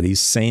topic by these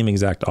same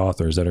exact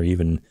authors that are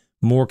even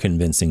more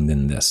convincing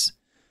than this.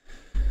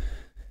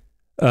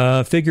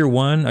 Figure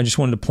 1, I just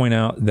wanted to point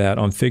out that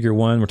on figure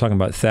 1, we're talking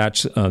about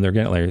thatch, the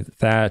organic layer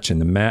thatch and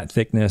the mat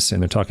thickness,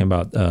 and they're talking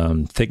about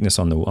thickness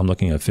on I'm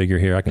looking at a figure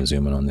here. I can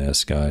zoom in on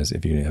this, guys,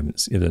 if you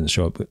haven't, it doesn't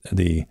show up.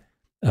 The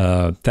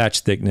thatch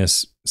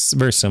thickness is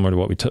very similar to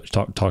what we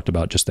talked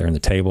about just there in the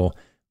table,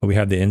 but we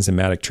have the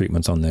enzymatic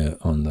treatments on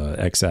the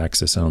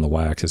x-axis, and on the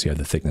y-axis you have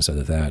the thickness of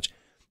the thatch.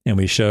 And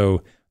we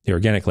show the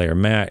organic layer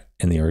mat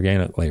and the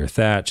organic layer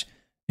thatch,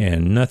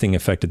 and nothing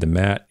affected the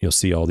mat. You'll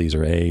see all these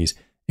are A's.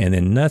 And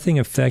then nothing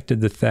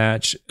affected the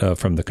thatch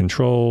from the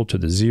control to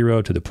the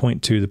 0 to the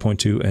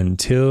 0.2,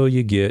 until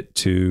you get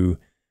to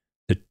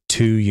the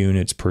 2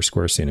 units per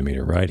square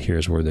centimeter. Right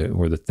here's where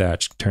the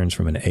thatch turns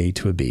from an A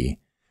to a B.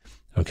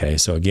 Okay,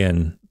 so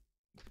again,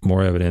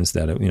 more evidence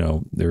that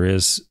there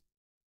is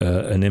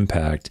an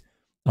impact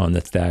on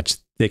the thatch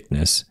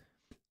thickness.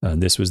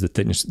 This was the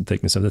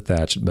thickness of the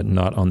thatch, but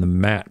not on the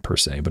mat per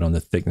se, but on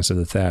the thickness of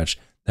the thatch.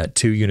 That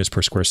 2 units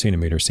per square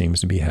centimeter seems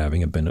to be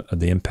having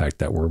the impact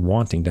that we're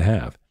wanting to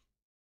have.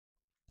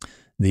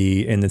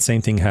 And the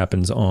same thing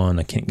happens on,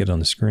 I can't get it on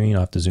the screen, I'll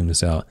have to zoom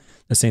this out.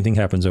 The same thing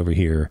happens over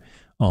here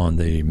on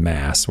the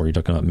mass, where you're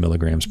talking about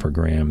milligrams per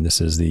gram.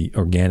 This is the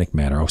organic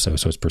matter also,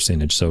 so it's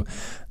percentage. So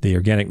the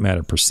organic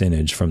matter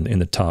percentage from in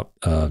the top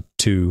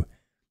 2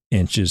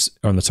 inches,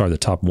 the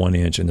top 1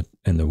 inch and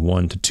the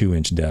 1 to 2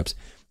 inch depths,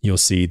 you'll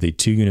see the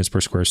 2 units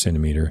per square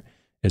centimeter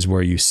is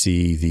where you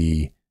see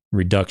the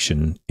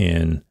reduction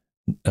in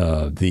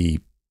the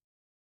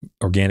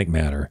organic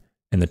matter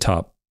in the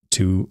top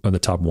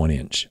 1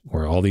 inch,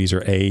 where all these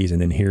are A's, and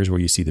then here's where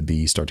you see the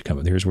B's start to come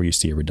up. Here's where you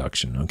see a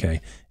reduction.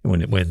 Okay, when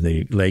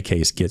the lay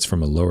case gets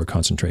from a lower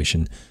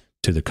concentration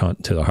to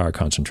the higher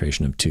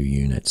concentration of 2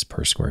 units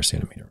per square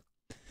centimeter.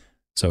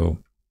 So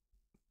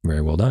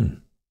very well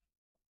done.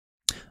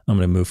 I'm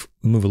going to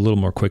move a little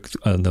more quick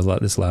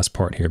this last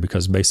part here,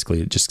 because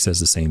basically it just says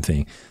the same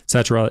thing.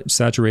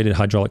 Saturated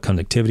hydraulic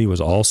conductivity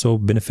was also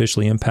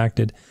beneficially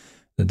impacted.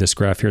 This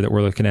graph here that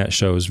we're looking at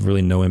shows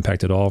really no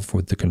impact at all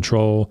with the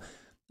control,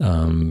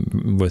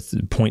 with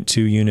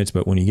 0.2 units.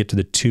 But when you get to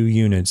the 2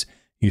 units,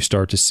 you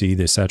start to see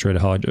the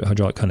saturated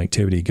hydraulic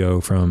conductivity go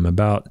from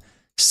about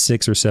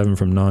 6 or 7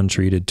 from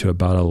non-treated to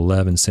about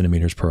 11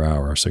 centimeters per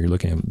hour. So you're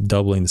looking at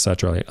doubling the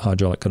saturated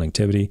hydraulic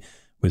conductivity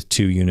with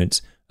 2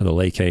 units of the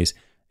lay case.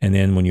 And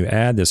then when you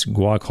add this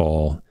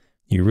guaiacol,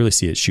 you really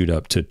see it shoot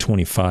up to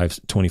 25,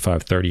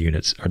 30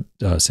 units,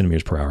 or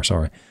centimeters per hour.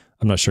 Sorry.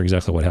 I'm not sure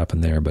exactly what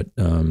happened there, but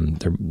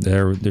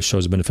there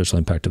shows a beneficial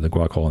impact of the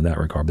guaiacol in that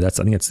regard. But I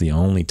think it's the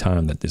only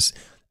time that this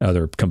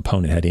other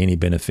component had any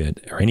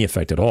benefit or any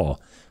effect at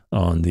all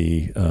on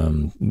the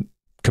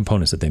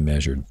components that they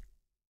measured.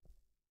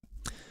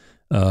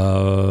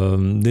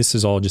 This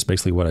is all just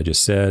basically what I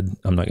just said.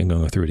 I'm not going to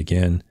go through it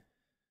again.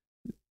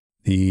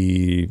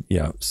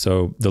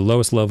 So the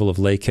lowest level of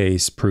lay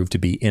case proved to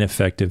be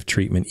ineffective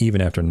treatment even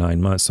after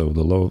 9 months. So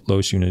the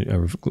lowest unit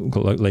of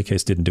lay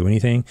case didn't do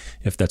anything.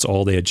 If that's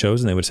all they had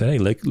chosen, they would say, hey,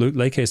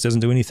 lay case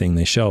doesn't do anything.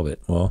 They shelve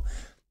it. Well,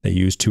 They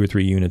used 2 or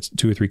 3 units,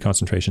 2 or 3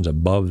 concentrations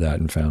above that,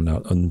 and found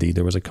out indeed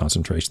there was a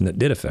concentration that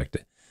did affect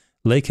it.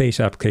 Lay case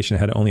application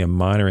had only a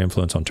minor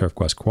influence on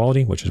turfgrass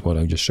quality, which is what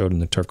I just showed in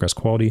the turfgrass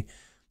quality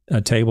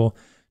table.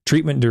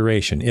 Treatment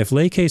duration. If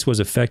lay case was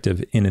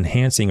effective in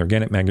enhancing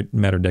organic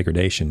matter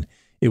degradation,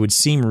 it would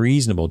seem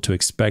reasonable to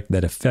expect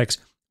that effects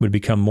would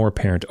become more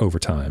apparent over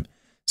time.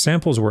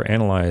 Samples were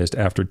analyzed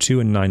after 2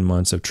 and 9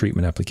 months of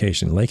treatment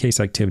application. Lay case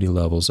activity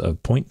levels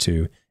of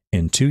 0.2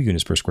 and 2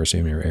 units per square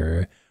centimeter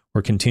area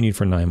were continued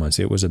for 9 months.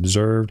 It was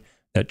observed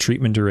that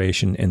treatment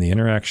duration and the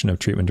interaction of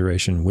treatment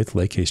duration with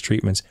lay case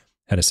treatments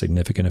had a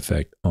significant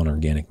effect on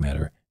organic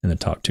matter in the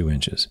top 2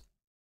 inches.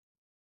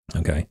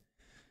 Okay,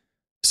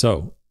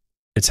 so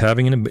it's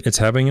having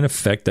an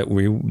effect that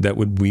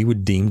we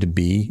would deem to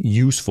be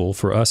useful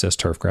for us as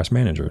turfgrass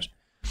managers.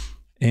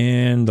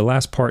 And the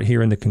last part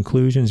here in the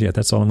conclusions,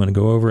 that's all I'm going to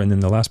go over. And then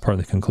the last part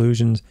of the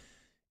conclusions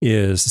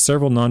is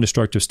several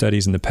non-destructive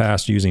studies in the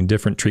past using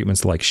different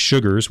treatments like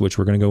sugars, which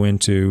we're going to go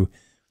into.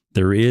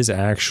 There is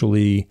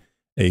actually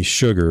a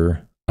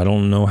sugar. I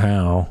don't know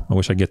how. I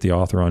wish I'd get the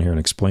author on here and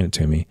explain it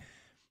to me,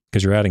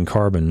 because you're adding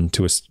carbon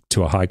to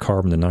a high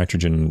carbon to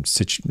nitrogen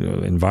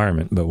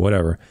environment, but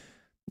whatever.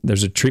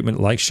 There's a treatment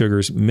like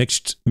sugars,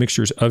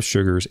 mixtures of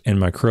sugars and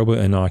microbial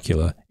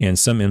inocula, and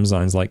some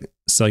enzymes like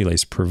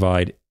cellulase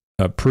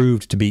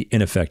proved to be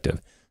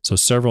ineffective. So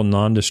several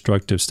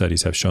non-destructive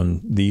studies have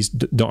shown these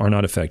are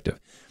not effective.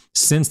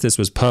 Since this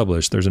was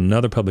published, there's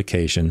another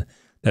publication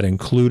that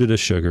included a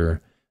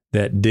sugar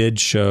that did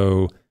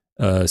show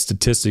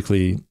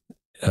statistically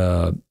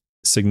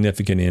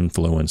significant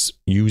influence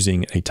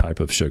using a type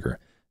of sugar.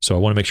 So I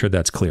want to make sure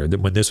that's clear,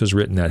 that when this was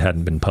written, that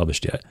hadn't been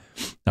published yet.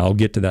 I'll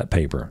get to that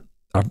paper.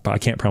 I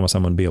can't promise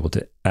I'm going to be able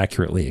to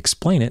accurately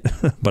explain it,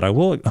 but I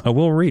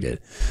will read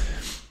it.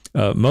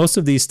 Most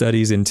of these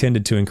studies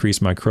intended to increase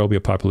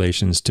microbial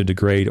populations to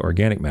degrade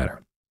organic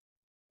matter.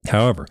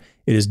 However,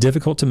 it is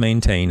difficult to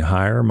maintain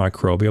higher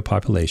microbial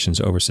populations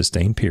over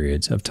sustained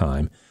periods of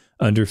time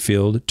under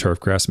field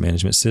turfgrass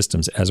management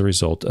systems as a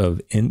result of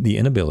the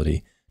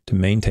inability to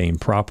maintain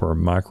proper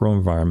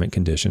microenvironment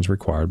conditions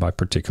required by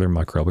particular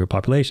microbial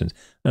populations.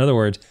 In other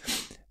words,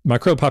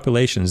 microbial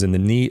populations in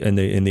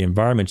the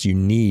environments you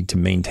need to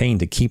maintain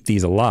to keep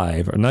these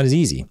alive are not as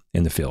easy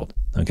in the field.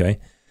 Okay,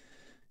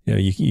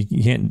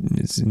 you can't.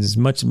 It's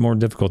much more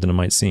difficult than it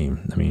might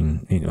seem. I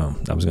mean,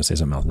 I was going to say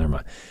something else. Never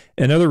mind.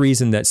 Another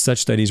reason that such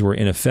studies were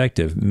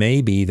ineffective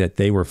may be that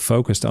they were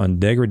focused on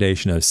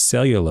degradation of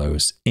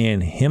cellulose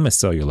and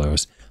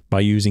hemicellulose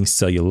by using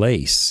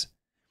cellulase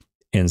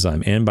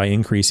enzyme and by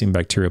increasing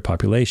bacterial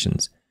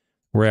populations.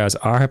 Whereas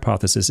our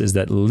hypothesis is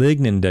that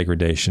lignin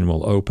degradation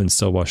will open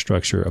cell wall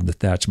structure of the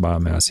thatch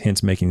biomass,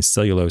 hence making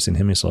cellulose and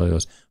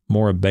hemicellulose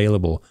more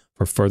available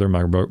for further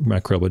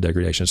microbial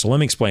degradation. So let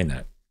me explain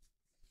that.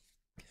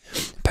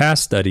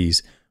 Past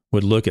studies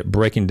would look at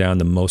breaking down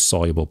the most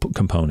soluble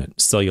component,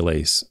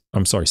 cellulose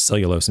and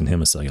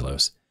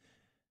hemicellulose.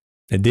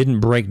 It didn't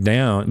break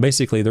down.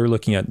 Basically, they're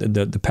looking at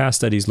the past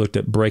studies looked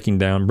at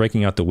breaking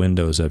out the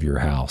windows of your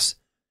house.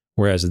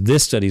 Whereas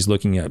this study is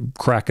looking at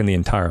cracking the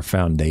entire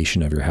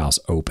foundation of your house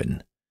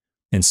open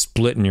and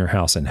splitting your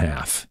house in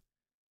half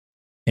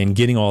and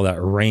getting all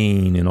that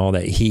rain and all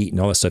that heat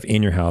and all that stuff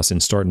in your house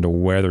and starting to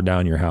weather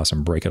down your house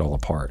and break it all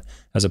apart,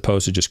 as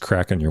opposed to just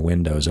cracking your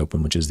windows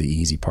open, which is the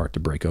easy part to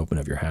break open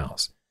of your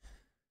house.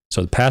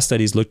 So the past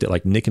studies looked at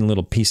like nicking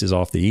little pieces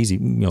off the easy,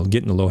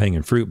 getting the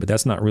low-hanging fruit, but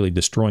that's not really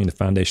destroying the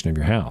foundation of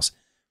your house.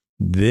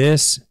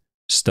 This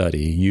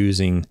study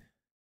using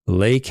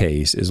lay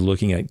case is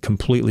looking at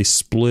completely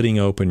splitting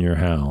open your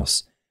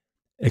house,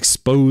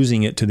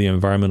 exposing it to the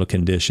environmental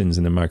conditions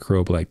and the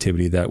microbial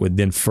activity that would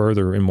then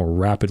further and more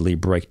rapidly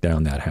break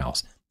down that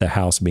house, the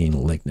house being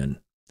lignin.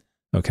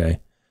 Okay.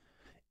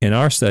 In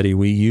our study,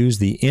 we use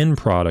the end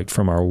product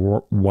from our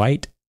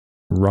white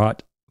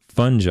rot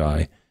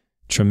fungi,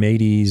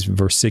 Trametes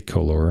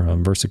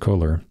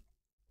versicolor.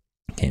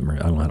 Can't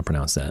remember. I don't know how to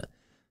pronounce that.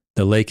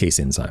 The lay case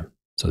enzyme.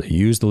 So they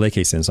use the lay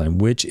case enzyme,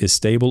 which is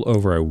stable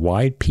over a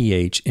wide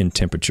pH and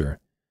temperature,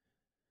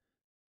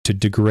 to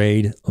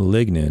degrade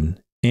lignin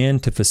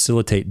and to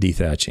facilitate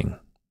dethatching.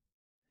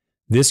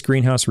 This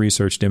greenhouse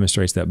research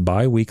demonstrates that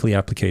biweekly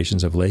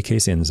applications of lay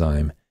case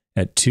enzyme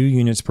at 2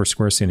 units per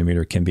square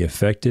centimeter can be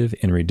effective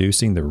in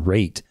reducing the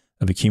rate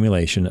of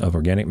accumulation of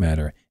organic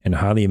matter in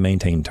highly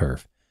maintained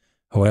turf.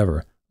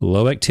 However,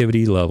 low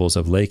activity levels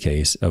of lay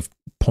case of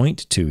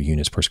 0.2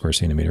 units per square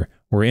centimeter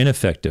were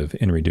ineffective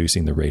in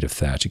reducing the rate of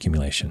thatch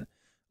accumulation.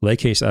 Lay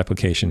case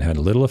application had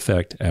little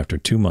effect after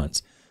 2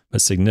 months,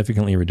 but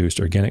significantly reduced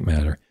organic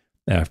matter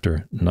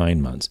after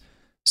 9 months.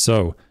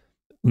 So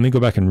let me go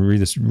back and read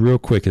this real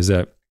quick. Is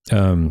that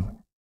I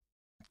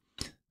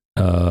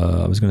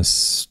was going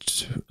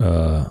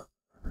to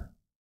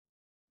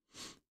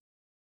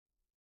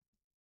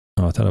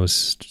I thought I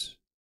was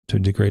to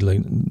degrade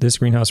lignin. This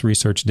greenhouse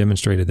research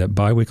demonstrated that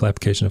biweekly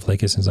application of lay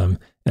case enzyme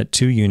at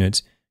 2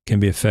 units can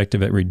be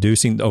effective at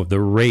reducing the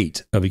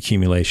rate of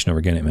accumulation of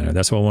organic matter.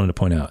 That's what I wanted to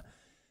point out.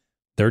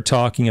 They're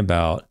talking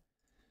about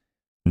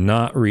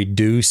not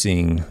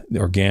reducing the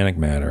organic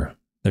matter,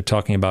 They're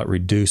talking about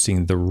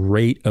reducing the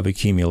rate of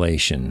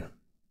accumulation.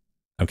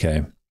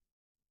 Okay.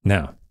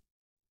 Now,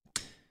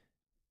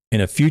 in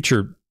a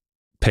future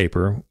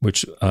paper,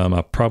 which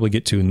I'll probably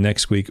get to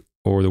next week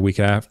or the week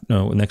after,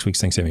 no, next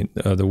week's Thanksgiving,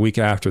 the week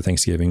after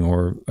Thanksgiving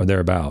or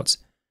thereabouts,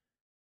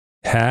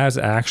 has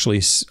actually,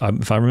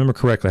 if I remember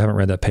correctly, I haven't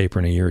read that paper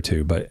in a year or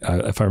two, but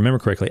if I remember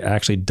correctly, it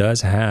actually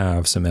does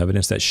have some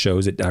evidence that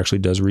shows it actually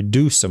does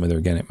reduce some of the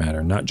organic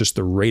matter, not just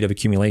the rate of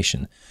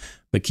accumulation.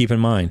 But keep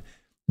in mind,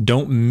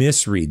 don't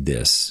misread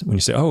this. When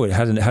you say, oh, it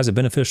has a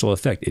beneficial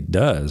effect, it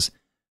does,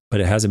 but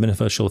it has a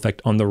beneficial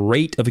effect on the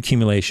rate of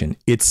accumulation.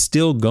 It's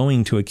still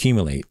going to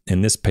accumulate.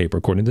 In this paper,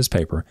 according to this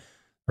paper,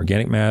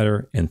 organic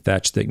matter and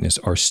thatch thickness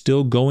are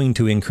still going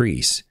to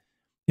increase.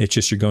 It's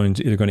just they're going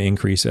to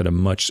increase at a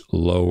much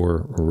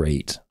lower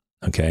rate.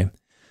 Okay,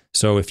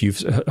 so if you've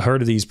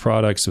heard of these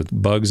products with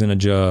bugs in a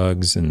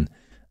jugs and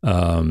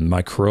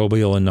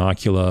microbial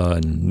inocula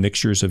and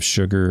mixtures of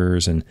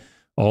sugars and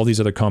all these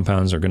other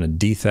compounds are going to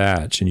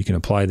dethatch, and you can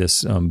apply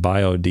this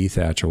bio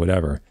dethatch or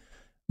whatever.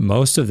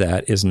 Most of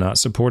that is not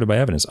supported by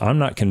evidence. I'm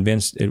not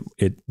convinced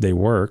they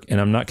work, and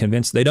I'm not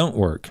convinced they don't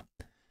work.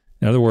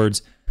 In other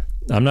words,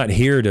 I'm not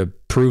here to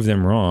prove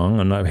them wrong.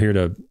 I'm not here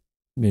to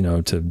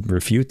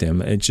refute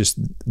them. It's just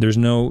there's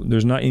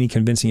not any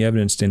convincing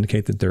evidence to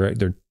indicate that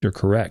they're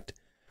correct.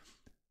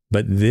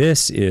 But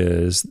this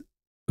was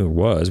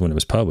when it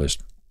was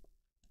published,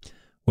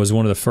 was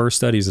one of the first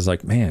studies. Is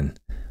like, man,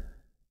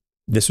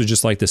 this was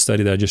just like the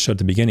study that I just showed at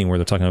the beginning, where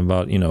they're talking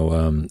about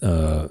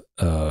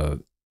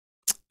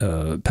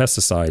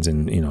pesticides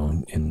and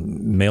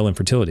in male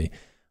infertility.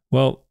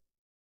 Well,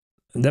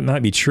 that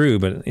might be true,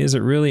 but is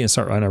it really? And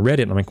I read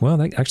it and I'm like, well,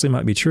 that actually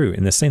might be true.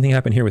 And the same thing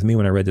happened here with me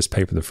when I read this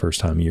paper the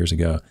first time years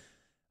ago.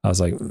 I was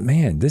like,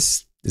 man,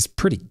 this is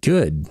pretty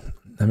good.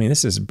 I mean,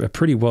 this is a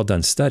pretty well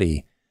done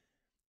study.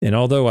 And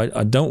although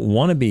I don't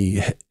want to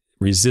be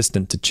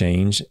resistant to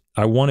change,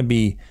 I want to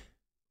be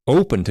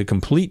open to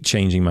complete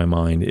changing my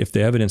mind if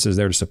the evidence is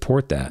there to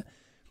support that.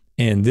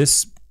 And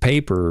this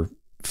paper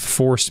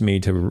forced me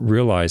to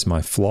realize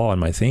my flaw in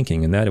my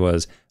thinking, and that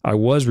was I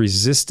was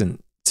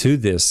resistant to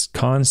this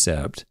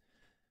concept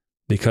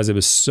because it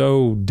was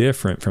so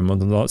different from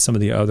some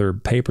of the other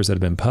papers that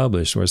have been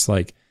published, where it's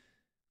like,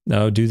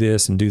 no, do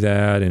this and do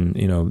that, and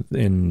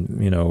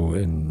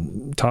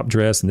and top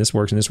dress, and this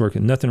works,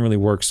 and nothing really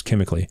works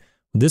chemically.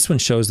 This one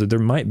shows that there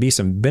might be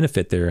some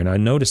benefit there, and I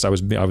noticed I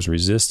was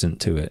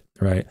resistant to it.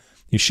 Right?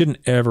 You shouldn't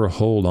ever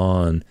hold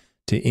on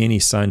to any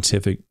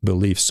scientific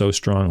belief so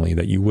strongly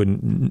that you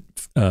wouldn't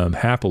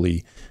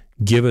happily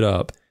give it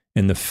up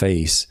in the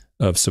face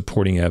of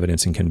supporting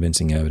evidence and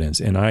convincing evidence.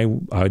 And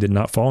I did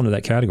not fall into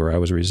that category. I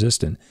was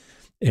resistant.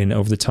 And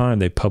over the time,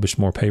 they published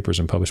more papers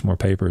and published more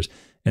papers.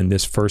 And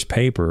this first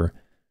paper,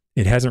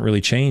 it hasn't really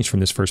changed from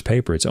this first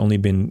paper. It's only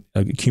been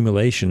an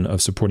accumulation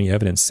of supporting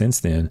evidence since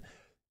then.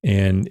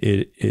 And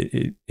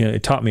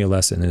it taught me a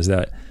lesson, is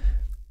that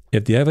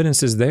if the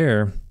evidence is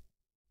there,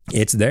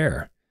 it's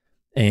there.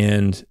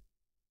 And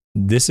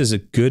this is a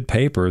good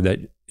paper that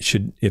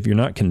should, if you're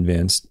not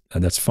convinced,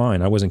 that's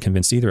fine. I wasn't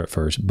convinced either at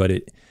first, but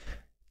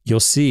you'll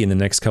see in the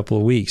next couple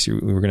of weeks,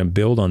 we're going to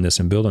build on this,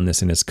 and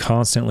it's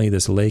constantly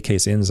this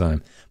lacase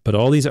enzyme. But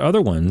all these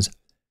other ones,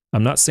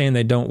 I'm not saying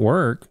they don't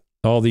work.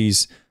 All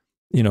these,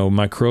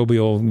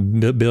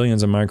 microbial,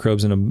 billions of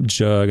microbes in a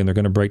jug, and they're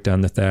going to break down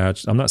the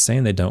thatch. I'm not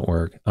saying they don't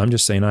work. I'm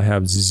just saying I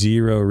have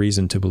zero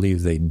reason to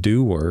believe they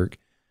do work,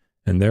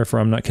 and therefore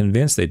I'm not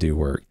convinced they do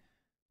work.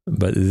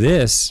 But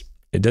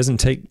it doesn't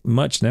take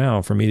much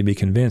now for me to be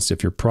convinced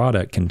if your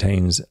product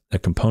contains a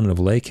component of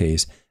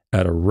lacase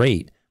at a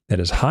rate that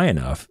is high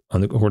enough,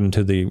 according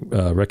to the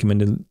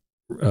recommended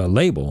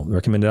label,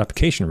 recommended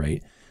application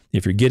rate.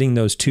 If you're getting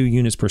those 2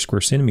 units per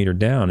square centimeter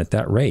down at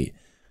that rate,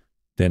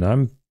 then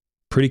I'm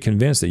pretty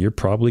convinced that you're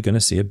probably going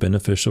to see a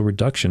beneficial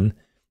reduction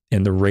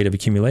in the rate of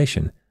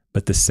accumulation.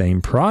 But the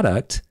same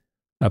product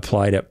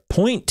applied at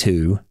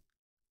 0.2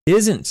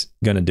 isn't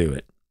going to do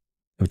it,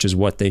 which is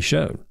what they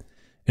showed.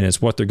 And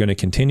it's what they're going to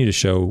continue to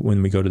show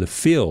when we go to the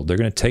field. They're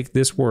going to take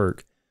this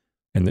work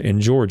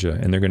in Georgia,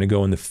 and they're going to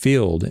go in the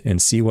field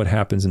and see what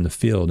happens in the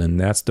field. And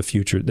that's the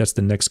future. That's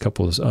the next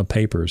couple of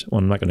papers. Well,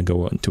 I'm not going to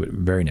go into it,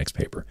 very next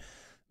paper.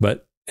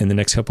 But in the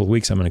next couple of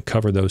weeks, I'm going to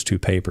cover those 2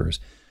 papers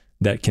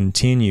that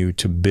continue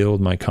to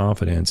build my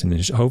confidence,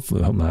 and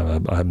hopefully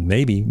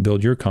maybe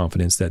build your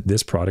confidence that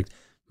this product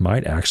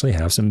might actually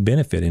have some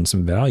benefit and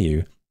some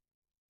value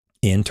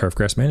in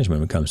turfgrass management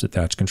when it comes to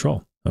thatch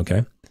control.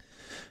 Okay.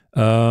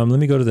 Let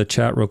me go to the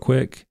chat real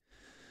quick.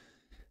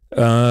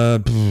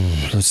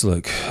 Let's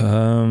look.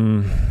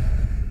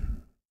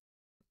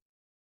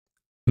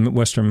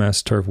 Western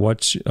Mass Turf.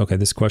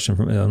 This question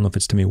from, I don't know if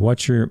it's to me.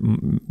 What's your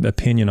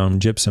opinion on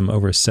gypsum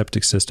over a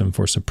septic system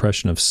for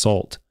suppression of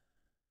salt?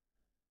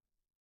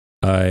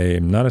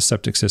 I'm not a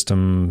septic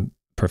system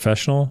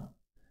professional.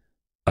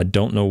 I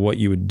don't know what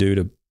you would do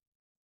to,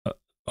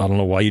 I don't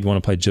know why you'd want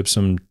to apply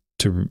gypsum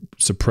to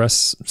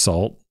suppress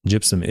salt.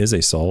 Gypsum is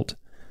a salt.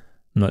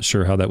 I'm not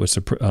sure how that would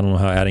I don't know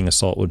how adding a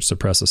salt would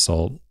suppress a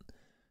salt,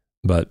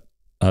 but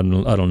I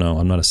don't know.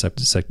 I'm not a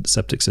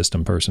septic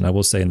system person. I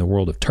will say in the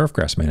world of turf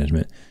grass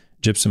management,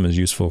 gypsum is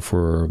useful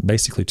for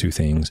basically two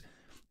things,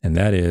 and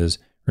that is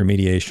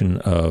remediation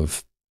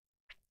of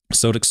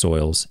sodic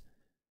soils,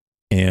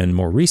 and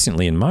more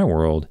recently in my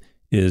world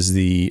is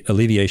the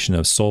alleviation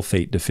of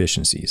sulfate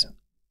deficiencies.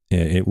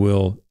 It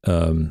will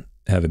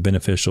have a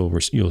beneficial,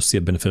 you'll see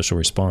a beneficial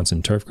response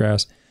in turf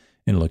grass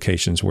in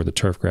locations where the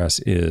turf grass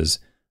is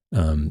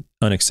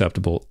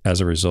unacceptable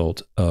as a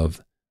result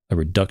of a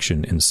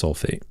reduction in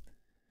sulfate.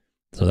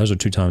 So those are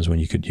two times when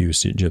you could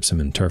use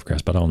gypsum in turf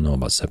grass, but I don't know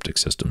about septic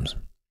systems.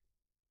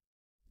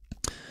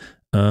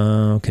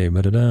 Okay.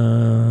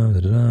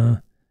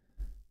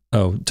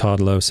 Oh,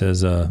 Todd Lowe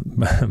says, Bert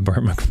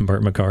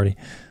McCarty.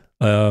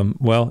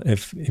 Well,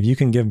 if you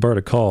can give Bert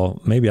a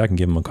call, maybe I can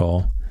give him a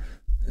call,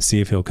 see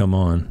if he'll come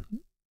on.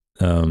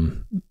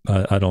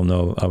 I don't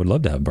know. I would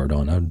love to have Bert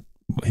on.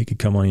 He could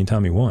come on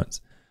anytime he wants.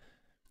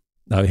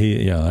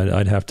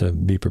 I'd have to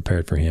be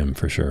prepared for him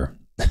for sure.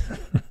 I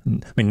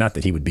mean, not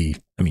that he would be,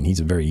 I mean,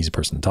 he's a very easy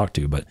person to talk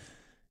to, but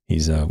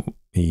he's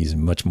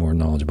much more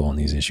knowledgeable on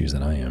these issues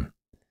than I am.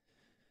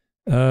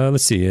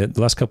 Let's see.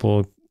 The last couple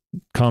of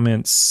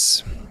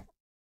comments.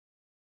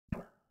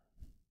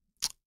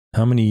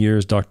 How many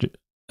years,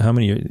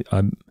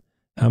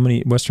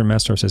 Western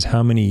Master says,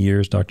 how many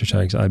years, Dr.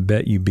 Shags? I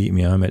bet you beat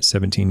me. I'm at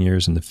 17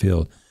 years in the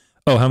field.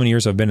 Oh, how many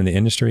years I've been in the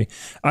industry?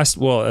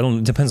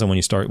 It depends on when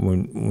you start,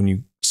 when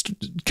you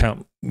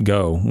count,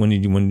 when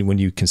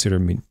do you consider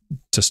me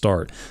to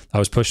start? I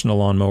was pushing a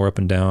lawnmower up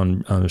and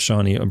down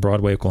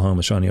Broadway,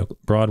 Oklahoma,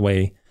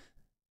 Broadway,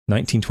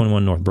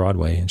 1921 North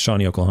Broadway in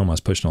Shawnee, Oklahoma. I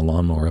was pushing a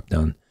lawnmower up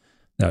down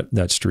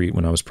that street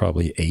when I was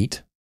probably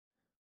 8.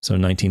 So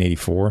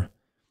 1984.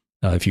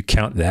 If you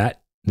count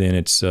that, then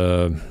it's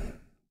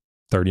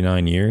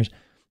 39 years.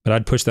 But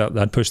I'd push that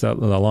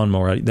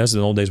lawnmower. That's the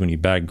old days when you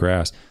bagged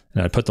grass,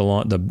 and I'd put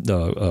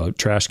the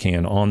trash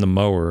can on the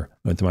mower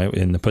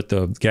and put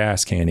the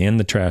gas can in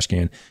the trash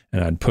can,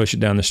 and I'd push it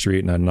down the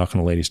street, and I'd knock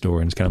on a lady's door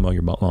and just kind of mow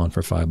your lawn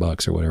for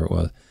 $5 or whatever it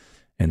was,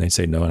 and they'd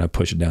say no, and I'd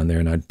push it down there,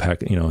 and I'd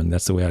pack, and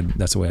that's the way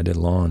I did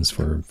lawns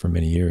for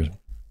many years.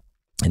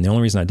 And the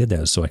only reason I did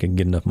that was so I could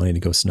get enough money to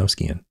go snow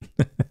skiing.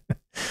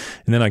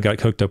 And then I got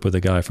hooked up with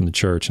a guy from the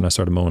church, and I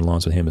started mowing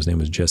lawns with him. His name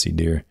was Jesse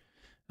Deere.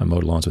 I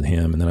mowed lawns with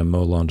him, and then I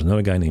mowed lawns with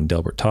another guy named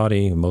Delbert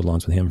Toddy. I mowed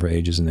lawns with him for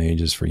ages and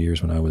ages, for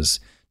years when I was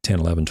 10,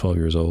 11, 12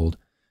 years old.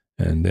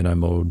 And then I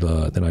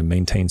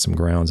maintained some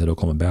grounds at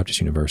Oklahoma Baptist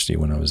University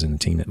when I was in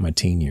my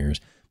teen years.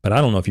 But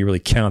I don't know if you really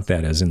count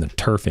that as in the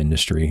turf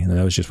industry. And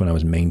that was just when I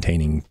was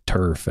maintaining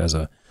turf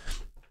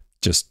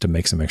just to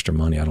make some extra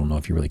money. I don't know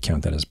if you really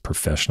count that as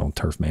professional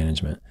turf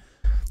management.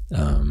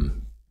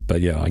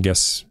 But yeah, I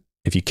guess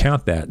if you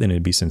count that, then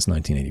it'd be since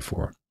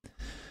 1984.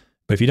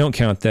 But if you don't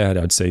count that,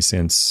 I'd say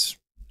since,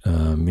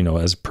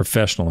 as a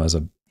professional, as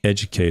an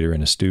educator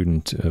and a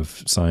student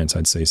of science,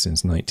 I'd say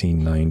since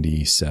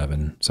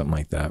 1997, something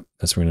like that.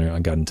 That's when I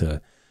got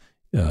into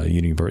the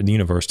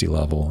university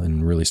level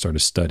and really started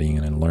studying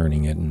it and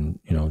learning it and,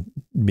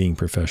 being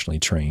professionally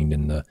trained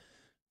in the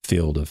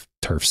field of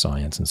turf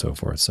science and so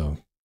forth. So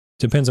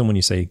depends on when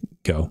you say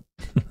go.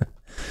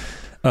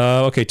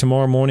 Okay,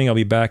 tomorrow morning I'll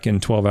be back in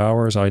 12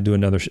 hours. I'll do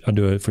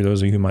it for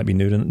those of you who might be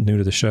new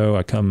to the show.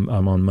 I'm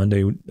on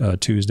Monday,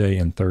 Tuesday,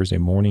 and Thursday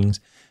mornings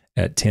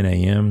at 10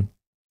 a.m.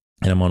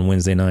 and I'm on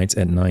Wednesday nights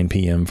at 9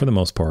 p.m. for the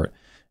most part,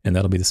 and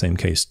that'll be the same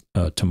case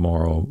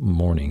tomorrow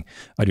morning.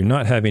 I do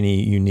not have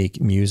any unique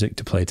music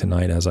to play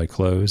tonight as I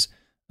close,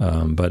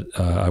 but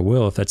I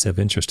will if that's of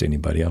interest to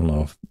anybody. I don't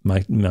know if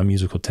my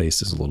musical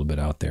taste is a little bit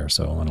out there,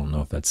 so I don't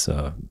know if that's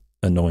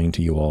annoying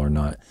to you all or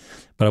not.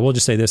 But I will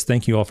just say this,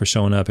 thank you all for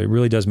showing up. It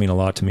really does mean a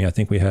lot to me. I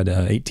think we had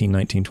 18,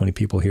 19, 20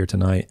 people here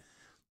tonight.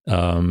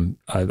 I'm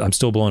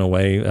still blown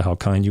away at how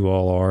kind you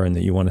all are and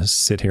that you want to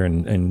sit here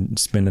and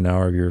spend an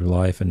hour of your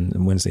life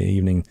and Wednesday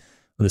evening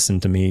listen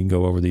to me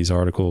go over these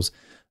articles.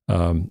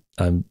 I'm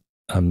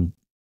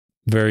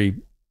very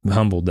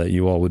humbled that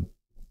you all would,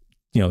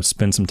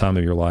 spend some time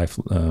of your life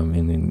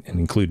and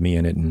include me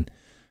in it.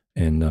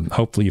 And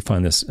hopefully you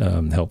find this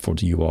helpful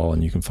to you all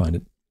and you can find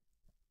it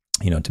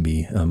to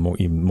be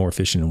even more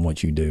efficient in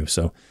what you do.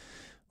 So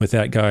with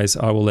that, guys,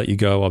 I will let you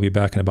go. I'll be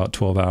back in about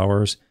 12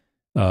 hours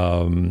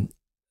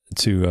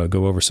to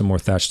go over some more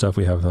Thatch stuff.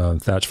 We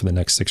have Thatch for the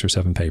next 6 or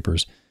 7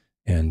 papers,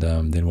 and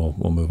then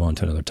we'll move on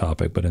to another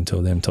topic. But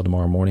until then, until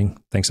tomorrow morning,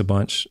 thanks a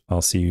bunch.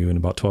 I'll see you in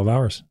about 12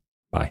 hours.